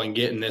a role in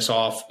getting us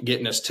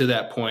to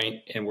that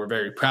point, and we're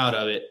very proud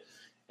of it.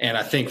 And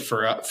I think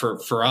for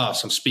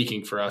us, I'm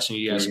speaking for us, and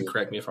you guys can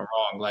correct me if I'm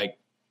wrong, like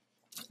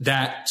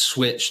that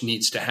switch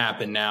needs to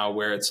happen now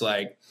where it's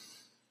like,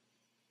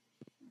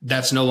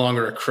 that's no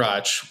longer a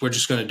crutch. We're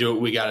just going to do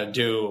what we got to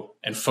do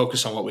and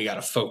focus on what we got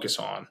to focus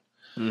on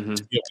to be able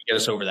to get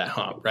us over that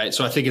hump, right?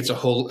 So I think it's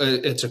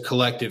a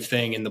collective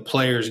thing, and the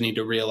players need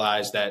to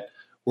realize that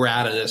we're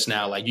out of this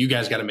now. Like you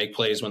guys got to make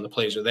plays when the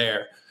plays are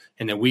there,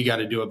 and then we got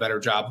to do a better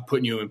job of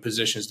putting you in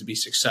positions to be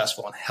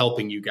successful and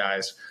helping you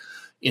guys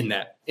in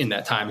that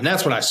time. And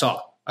that's what I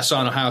saw. I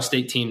saw an Ohio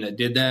State team that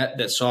did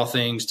that saw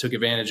things, took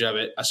advantage of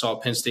it. I saw a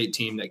Penn State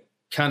team that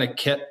kind of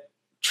kept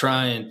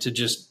trying to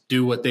just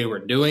do what they were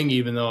doing,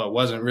 even though it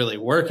wasn't really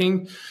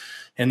working.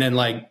 And then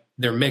like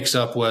their mix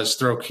up was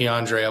throw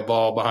Keandre a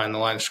ball behind the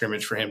line of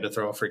scrimmage for him to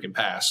throw a freaking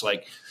pass.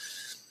 Like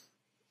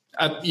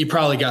you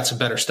probably got some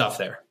better stuff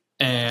there.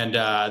 And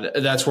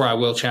that's where I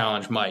will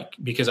challenge Mike,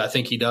 because I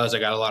think he does. I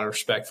got a lot of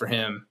respect for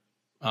him.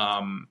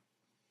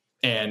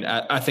 And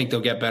I think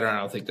they'll get better. And I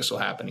don't think this will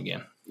happen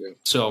again. Yeah.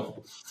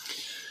 So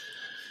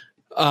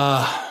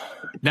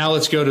now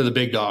let's go to the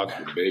big dog.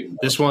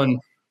 This one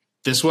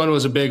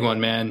was a big one,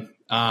 man.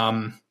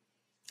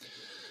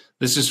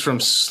 This is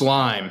from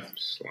Slime.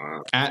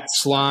 At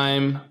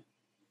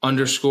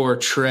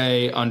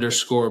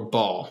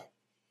Slime_Trey_ball.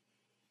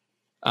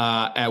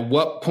 At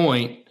what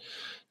point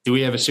do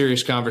we have a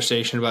serious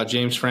conversation about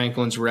James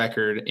Franklin's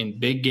record in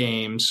big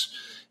games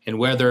and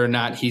whether or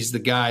not he's the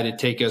guy to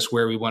take us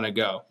where we want to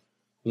go?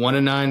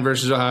 1-9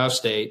 versus Ohio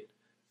State,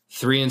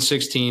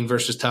 3-16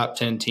 versus top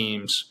 10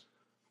 teams,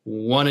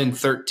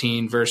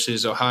 1-13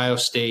 versus Ohio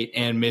State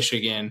and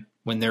Michigan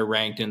when they're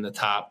ranked in the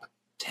top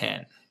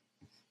 10.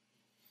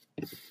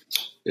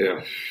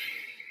 Yeah,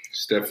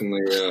 it's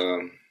definitely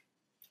a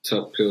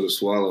tough pill to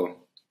swallow.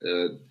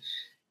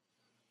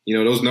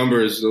 Those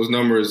numbers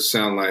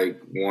sound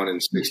like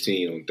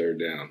 1-16 on third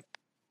down.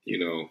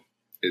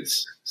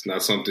 It's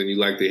not something you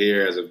like to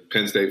hear as a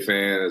Penn State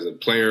fan, as a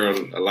player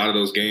on a lot of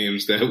those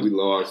games that we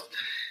lost.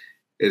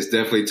 It's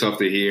definitely tough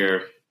to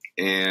hear.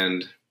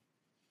 And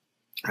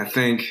I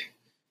think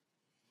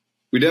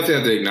we definitely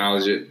have to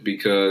acknowledge it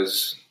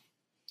because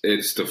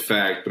it's the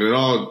fact. But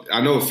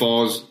I know it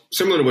falls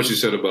similar to what you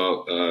said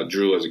about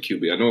Drew as a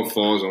QB. I know it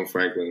falls on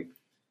Franklin,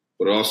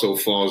 but it also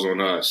falls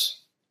on us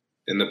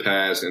in the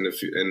past and in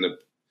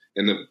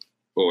the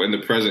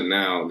present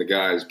now. The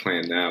guys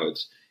playing now,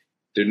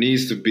 there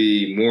needs to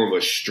be more of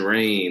a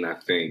strain, I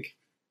think.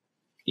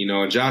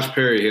 And Josh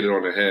Perry hit it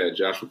on the head.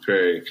 Joshua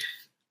Perry,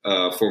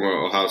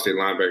 former Ohio State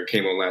linebacker,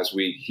 came on last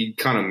week. He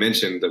kind of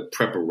mentioned the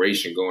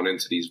preparation going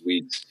into these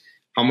weeks,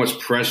 how much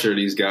pressure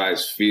these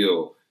guys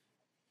feel.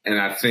 And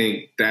I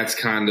think that's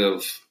kind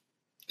of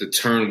the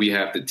turn we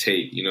have to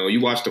take. You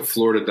watch the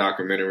Florida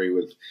documentary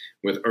with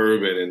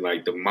Urban and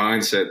like the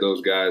mindset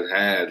those guys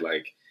had,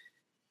 like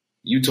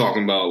you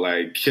talking about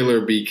like kill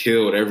or be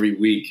killed every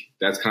week.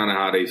 That's kind of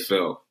how they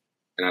felt.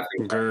 And I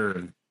think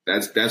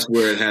that's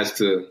where it has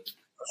to,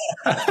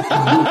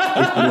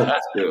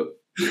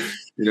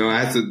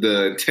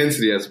 the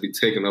intensity has to be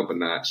taken up a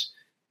notch.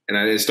 And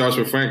it starts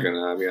with Franklin.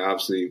 I mean,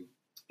 obviously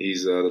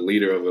he's the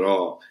leader of it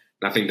all.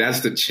 And I think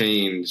that's the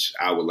change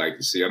I would like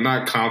to see. I'm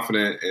not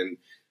confident, and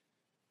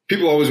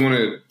people always want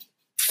to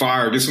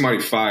get somebody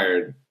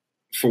fired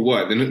for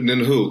what? Then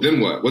who?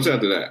 Then what? What's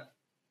after that?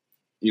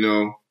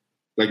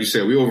 Like you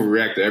said, we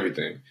overreact to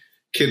everything.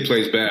 Kid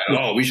plays bad.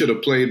 Oh, we should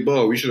have played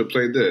Bo. We should have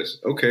played this.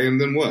 Okay, and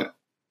then what?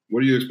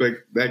 What do you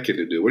expect that kid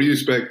to do? What do you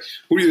expect?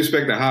 Who do you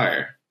expect to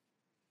hire?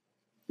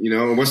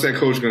 What's that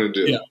coach going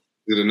to do? Yeah.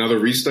 Is it another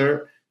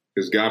restart?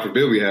 Because God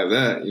forbid we have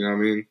that. You know what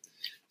I mean?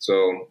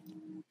 So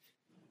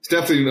it's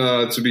definitely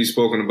to be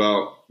spoken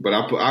about. But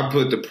I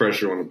put the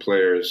pressure on the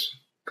players,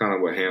 kind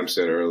of what Ham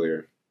said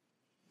earlier.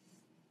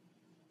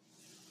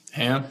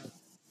 Ham?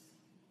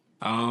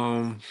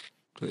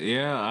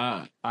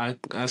 Yeah, I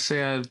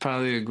say I'd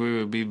probably agree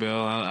with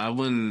B-Bell. I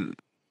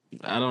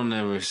don't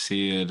ever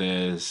see it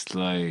as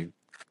like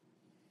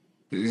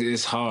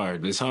it's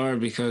hard. It's hard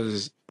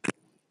because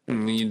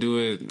when you do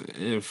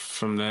it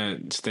from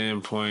that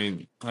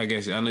standpoint, I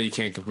guess I know you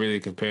can't really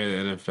compare the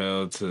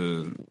NFL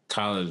to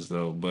college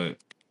though, but you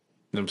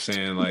know what I'm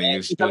saying, like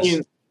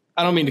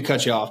I don't mean to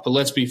cut you off, but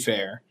let's be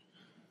fair.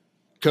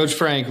 Coach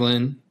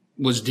Franklin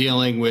was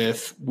dealing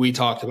with, we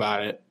talked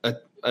about it,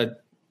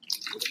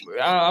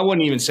 I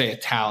wouldn't even say a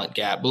talent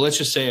gap, but let's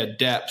just say a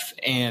depth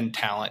and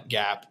talent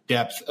gap,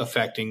 depth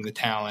affecting the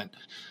talent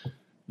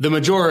the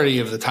majority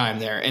of the time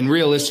there. And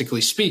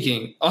realistically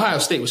speaking, Ohio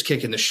State was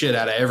kicking the shit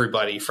out of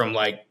everybody from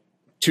like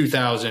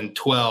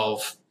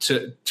 2012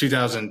 to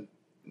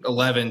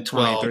 2011,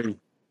 12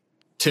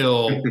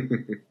 till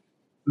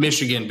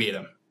Michigan beat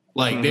them.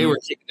 Like they were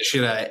kicking the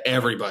shit out of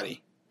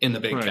everybody in the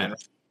Big Ten.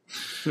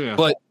 Yeah.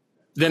 But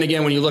then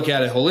again, when you look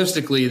at it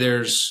holistically,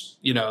 there's,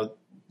 you know,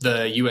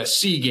 the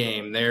USC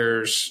game,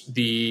 there's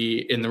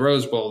in the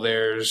Rose Bowl,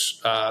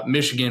 there's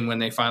Michigan when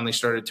they finally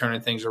started turning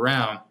things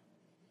around.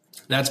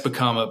 That's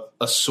become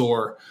a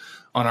sore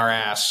on our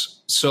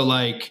ass. So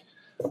like,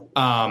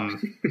 I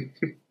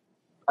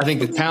think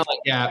the talent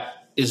gap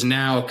is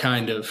now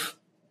kind of,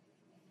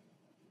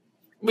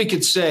 we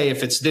could say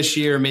if it's this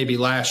year, maybe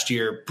last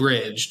year,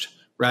 bridged,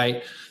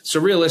 right? So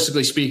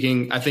realistically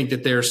speaking, I think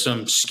that there's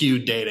some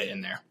skewed data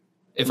in there,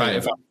 if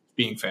I'm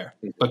being fair.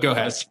 But go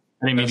ahead.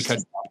 I didn't mean to cut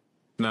you off.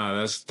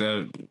 No,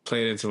 that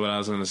played into what I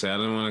was going to say. I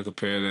didn't want to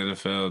compare the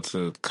NFL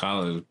to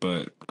college,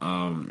 but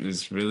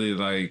it's really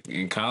like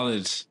in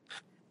college,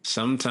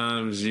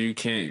 sometimes you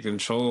can't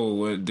control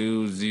what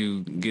dudes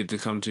you get to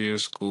come to your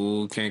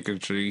school.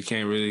 You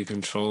can't really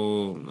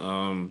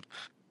control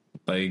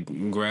like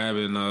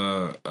grabbing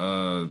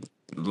a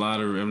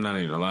lottery. I'm not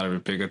even a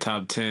lottery pick, a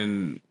top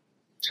 10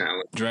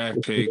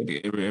 draft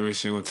pick every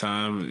single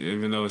time.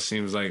 Even though it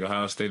seems like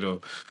Ohio State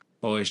will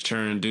always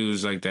churn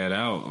dudes like that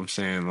out. I'm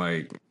saying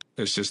like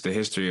it's just the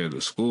history of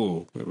the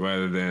school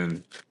rather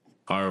than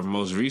our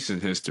most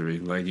recent history.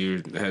 Like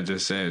you had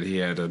just said, he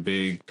had a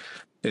big.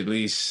 At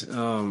least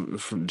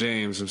from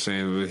James, I'm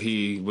saying,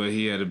 but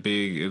he had a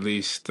big, at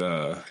least he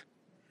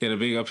had a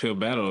big uphill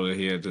battle that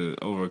he had to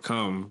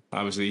overcome.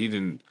 Obviously,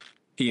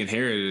 he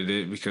inherited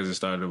it because it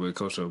started with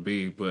Coach OB,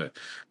 but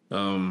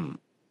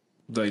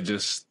like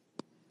just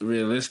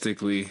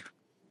realistically,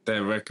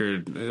 that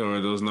record or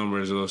those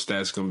numbers or those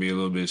stats gonna be a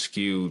little bit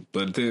skewed.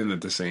 But then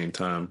at the same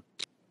time,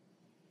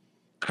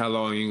 how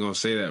long are you gonna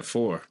say that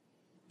for?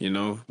 You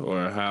know,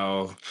 or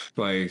how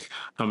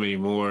many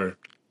more?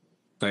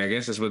 Like, I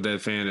guess that's what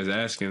that fan is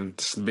asking.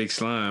 Big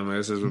Slime. I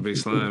guess that's what Big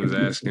Slime is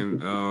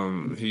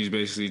asking. He's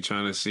basically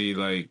trying to see,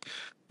 like,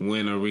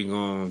 when are we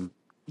going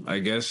to, I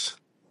guess,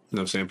 you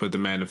know what I'm saying, put the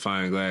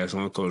magnifying glass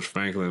on Coach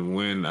Franklin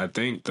when I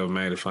think the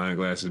magnifying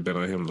glass has been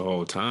on him the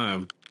whole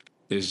time.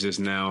 It's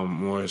just now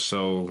more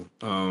so,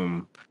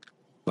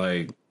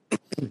 like,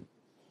 I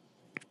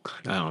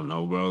don't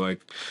know, bro.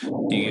 Like,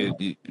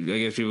 I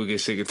guess people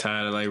get sick and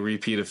tired of, like,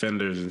 repeat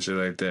offenders and shit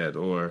like that.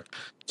 Or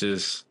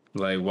just...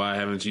 like, why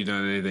haven't you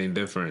done anything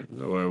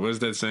different? Or what's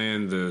that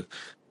saying?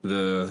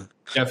 The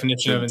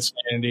definition of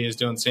insanity is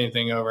doing the same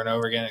thing over and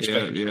over again.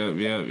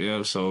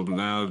 Yeah. So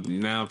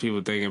now people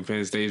thinking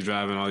Penn State's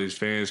driving all these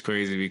fans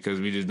crazy because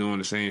we just doing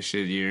the same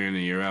shit year in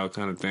and year out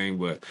kind of thing.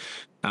 But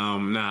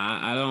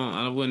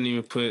I wouldn't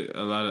even put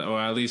a lot of, or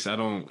at least I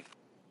don't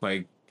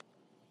like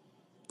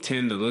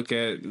tend to look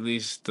at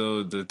least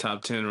the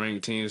top 10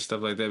 ranked teams,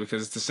 stuff like that,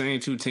 because it's the same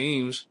two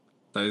teams.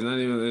 Like it's not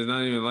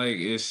even like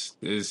it's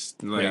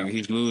like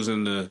he's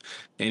losing to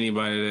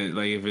anybody that,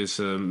 like, if it's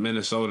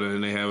Minnesota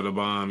and they have a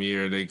bomb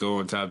year, they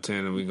go in top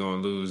 10 and we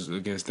gonna lose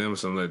against them or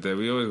something like that.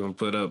 We always gonna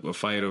put up a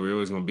fight or we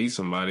always gonna beat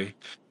somebody.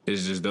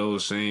 It's just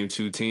those same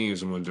two teams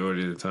the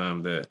majority of the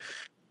time that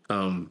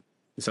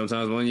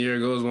sometimes one year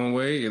goes one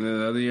way and then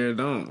the other year it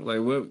don't. Like,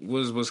 what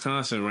was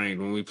Wisconsin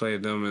ranked when we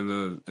played them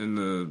in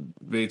the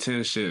Big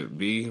Ten shit?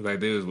 B,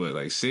 like they was what,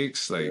 like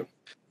 6, like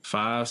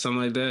 5,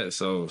 something like that.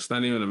 So it's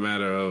not even a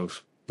matter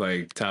of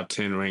like top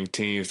 10 ranked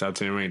teams, top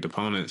 10 ranked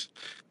opponents.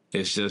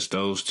 It's just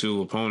those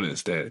two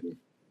opponents that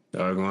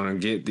are going to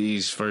get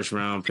these first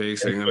round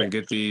picks. They're going to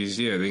get these,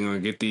 they're going to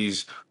get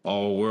these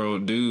all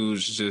world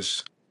dudes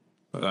just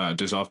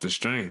off the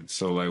string.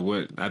 So like,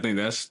 what I think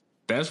that's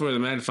where the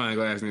magnifying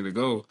glass need to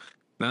go.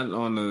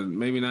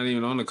 Maybe not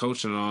even on the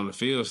coaching or on the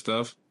field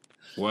stuff.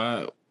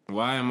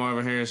 Why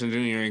Marvin Harrison Jr.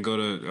 ain't go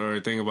to or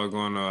think about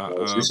going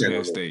to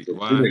Penn State?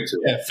 Why?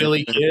 Yeah,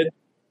 Philly kid.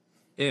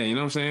 Yeah, you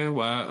know what I'm saying?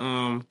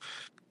 Why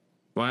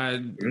I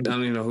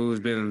don't even know who's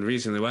been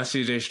recently. Why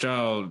C.J.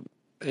 Stroud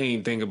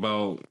ain't think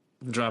about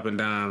dropping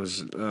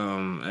dimes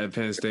at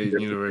Penn State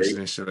University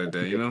and shit like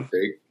that, you know?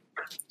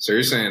 So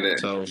you're saying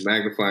that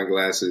magnifying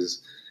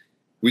glasses,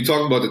 we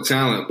talk about the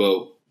talent,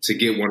 but to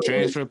get one of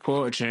transfer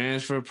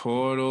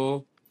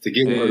portal. To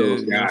get one of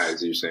those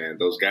guys, you're saying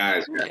those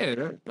guys.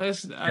 Yeah, I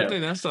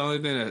think that's the only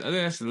thing. I think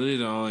that's literally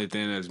the only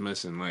thing that's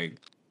missing. Like,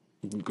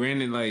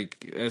 granted,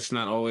 like that's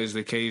not always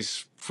the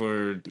case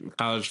for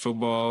college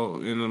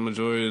football in the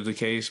majority of the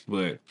case,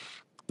 but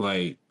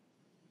like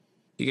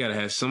you gotta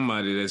have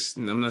somebody that's.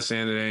 I'm not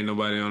saying there ain't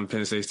nobody on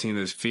Penn State's team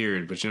that's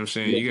feared, but you know what I'm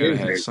saying. You gotta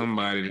have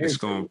somebody that's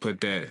gonna put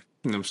that.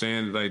 You know what I'm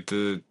saying? Like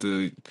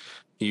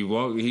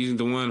he's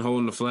the one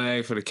holding the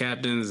flag for the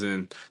captains,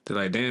 and they're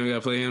like, "Damn, we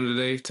gotta play him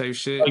today," type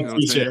shit. Like you know what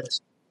I'm saying?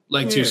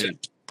 Like 2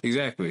 cents.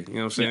 Exactly. You know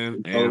what I'm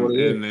saying?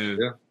 And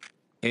then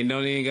And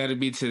don't even got to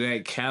be to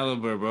that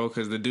caliber, bro,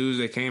 because the dudes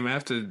that came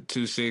after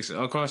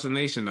 2-6 across the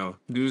nation, though,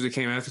 dudes that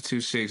came after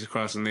 2-6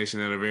 across the nation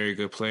that are very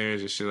good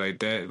players and shit like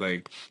that,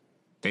 like,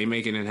 they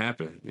making it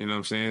happen. You know what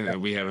I'm saying?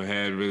 And we haven't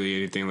had really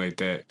anything like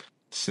that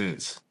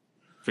since.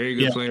 Very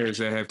good players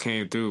that have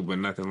came through, but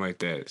nothing like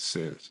that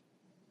since.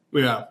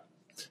 Yeah.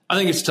 I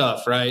think it's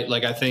tough, right?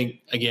 Like, I think,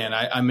 again,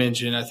 I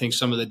mentioned, I think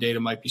some of the data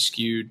might be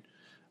skewed.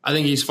 I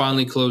think he's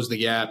finally closed the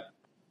gap.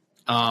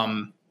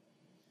 And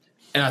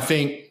I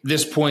think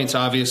this point's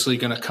obviously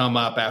going to come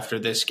up after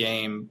this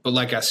game. But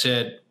like I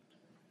said,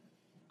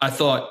 I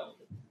thought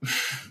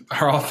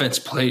our offense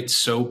played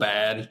so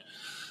bad.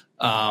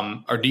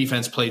 Our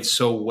defense played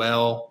so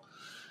well.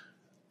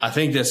 I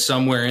think that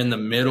somewhere in the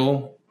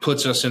middle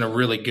puts us in a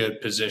really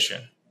good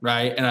position,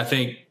 right? And I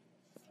think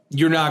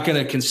you're not going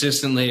to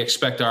consistently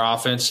expect our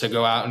offense to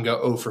go out and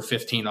go 0 for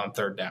 15 on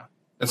third down.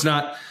 That's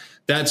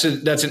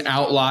an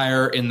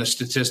outlier in the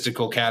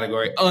statistical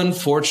category.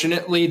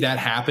 Unfortunately, that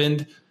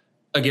happened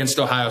against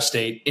Ohio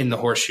State in the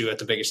horseshoe at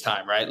the biggest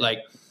time, right? Like,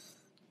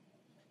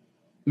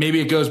 maybe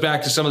it goes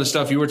back to some of the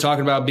stuff you were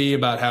talking about, B,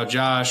 about how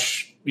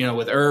Josh,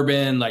 with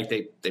Urban, like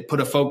they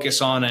put a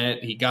focus on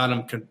it. He got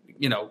him,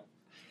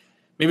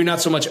 maybe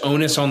not so much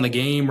onus on the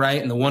game,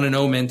 right? And the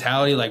 1-0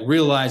 mentality, like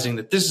realizing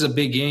that this is a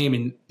big game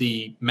and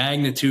the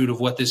magnitude of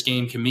what this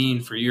game can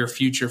mean for your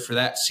future for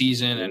that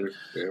season and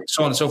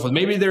so on and so forth.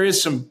 Maybe there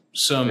is some.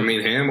 I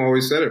mean, Ham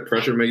always said it: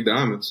 pressure make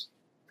diamonds.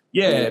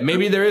 Yeah,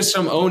 maybe there is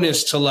some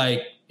onus to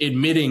like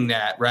admitting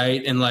that,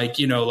 right? And like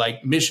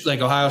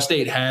like Ohio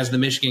State has the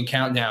Michigan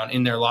countdown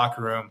in their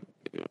locker room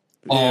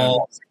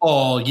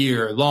all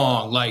year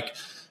long. Like,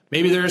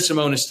 maybe there is some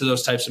onus to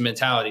those types of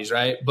mentalities,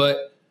 right?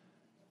 But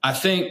I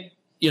think,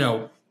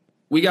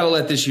 we got to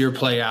let this year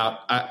play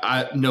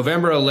out.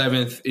 November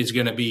 11th is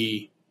going to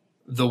be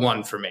the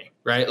one for me,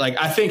 right? Like,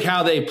 I think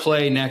how they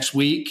play next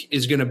week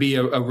is going to be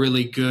a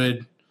really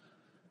good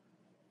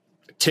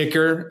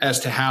ticker as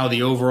to how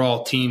the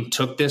overall team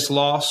took this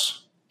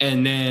loss.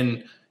 And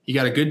then you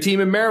got a good team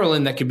in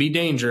Maryland that could be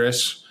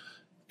dangerous.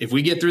 If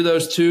we get through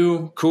those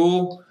two,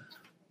 cool.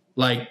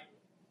 Like,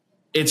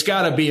 it's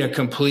got to be a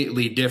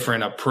completely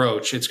different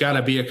approach. It's got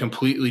to be a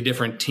completely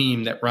different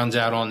team that runs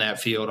out on that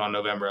field on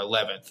November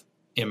 11th,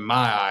 in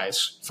my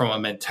eyes, from a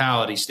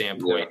mentality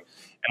standpoint. Yeah.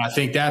 And I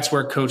think that's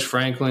where Coach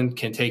Franklin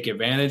can take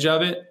advantage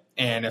of it.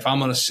 And if I'm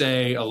going to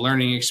say a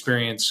learning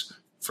experience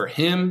for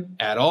him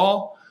at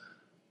all,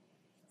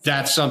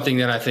 that's something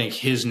that I think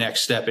his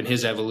next step in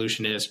his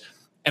evolution is.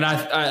 And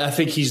I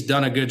think he's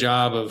done a good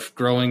job of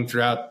growing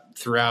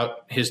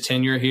throughout his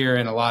tenure here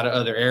in a lot of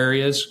other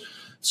areas.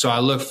 So I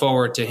look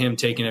forward to him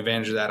taking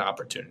advantage of that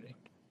opportunity.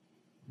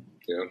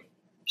 Yeah,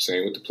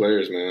 same with the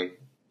players, man.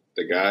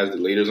 The guys, the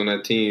leaders on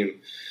that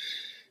team,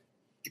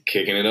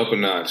 kicking it up a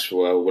notch.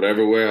 Well,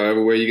 however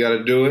way you got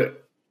to do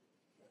it,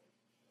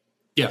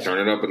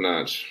 turn it up a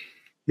notch.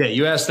 Yeah,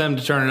 you ask them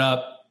to turn it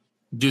up,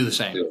 do the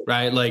same,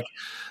 right? Like,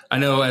 I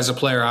know as a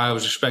player, I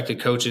always respected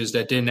coaches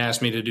that didn't ask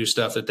me to do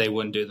stuff that they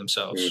wouldn't do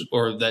themselves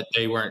or that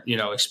they weren't,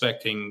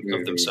 expecting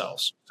of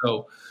themselves.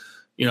 So,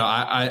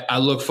 I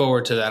look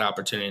forward to that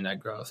opportunity and that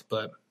growth.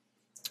 But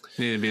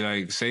it'd be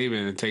like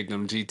Saban and take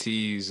them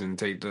GTs and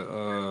take the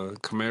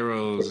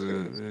Camaros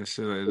and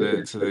shit like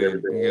that so they can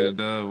get a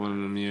dub one of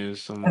them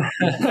years. You got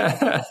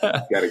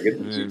to get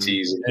the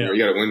GTs in there.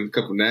 You got to win a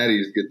couple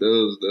natties to get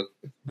those, though.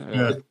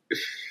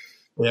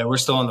 Yeah, we're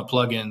still on the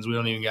plug-ins. We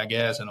don't even got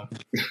gas in them.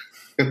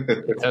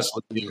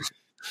 Tesla deals.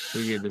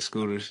 We get the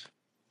scooters.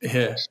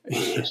 Yeah.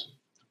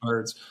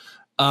 Birds.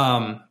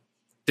 Damn.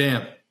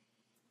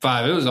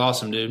 5. It was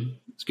awesome, dude.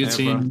 It's good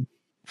seeing you.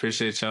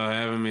 Appreciate y'all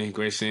having me.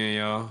 Great seeing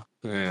y'all.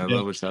 Yeah, I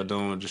love what y'all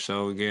doing with the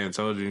show. Again, I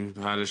told you,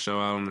 hottest show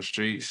out on the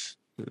streets.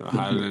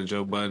 Hotter than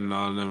Joe Budden,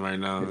 all of them right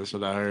now. That's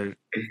what I heard.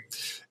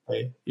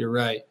 Hey, you're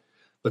right.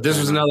 But this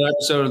was another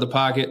episode of The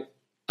Pocket.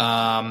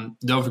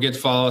 Don't forget to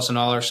follow us on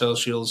all our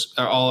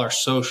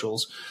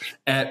socials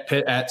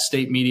at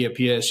State Media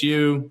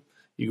PSU.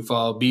 You can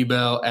follow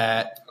B-Bell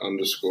at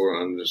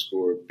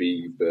 _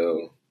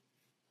 B-Bell.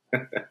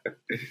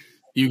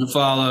 You can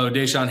follow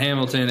DaeSean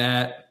Hamilton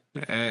at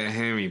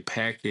Hammy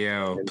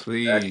Pacquiao,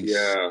 please.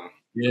 Pacquiao.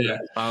 Yeah.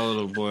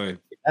 Follow the boy.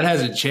 That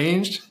hasn't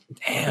changed?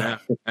 Damn.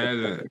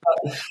 Yeah,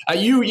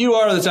 you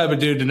are the type of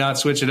dude to not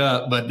switch it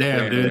up, but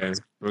damn, dude. Man,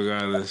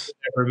 regardless.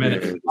 For a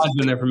minute. I've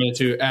been there for a minute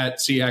too, at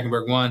C.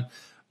 Hackenberg 1.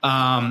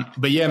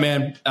 But yeah,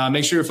 man,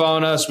 make sure you're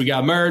following us. We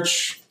got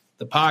merch,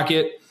 The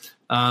Pocket.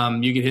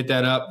 You can hit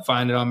that up,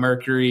 find it on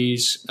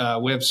Mercury's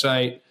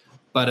website.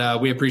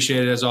 But we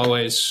appreciate it as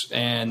always.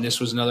 And this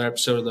was another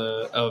episode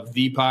of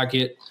The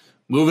Pocket.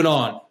 Moving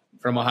on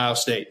from Ohio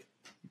State.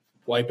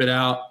 Wipe it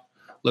out.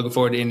 Looking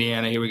forward to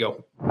Indiana. Here we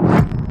go.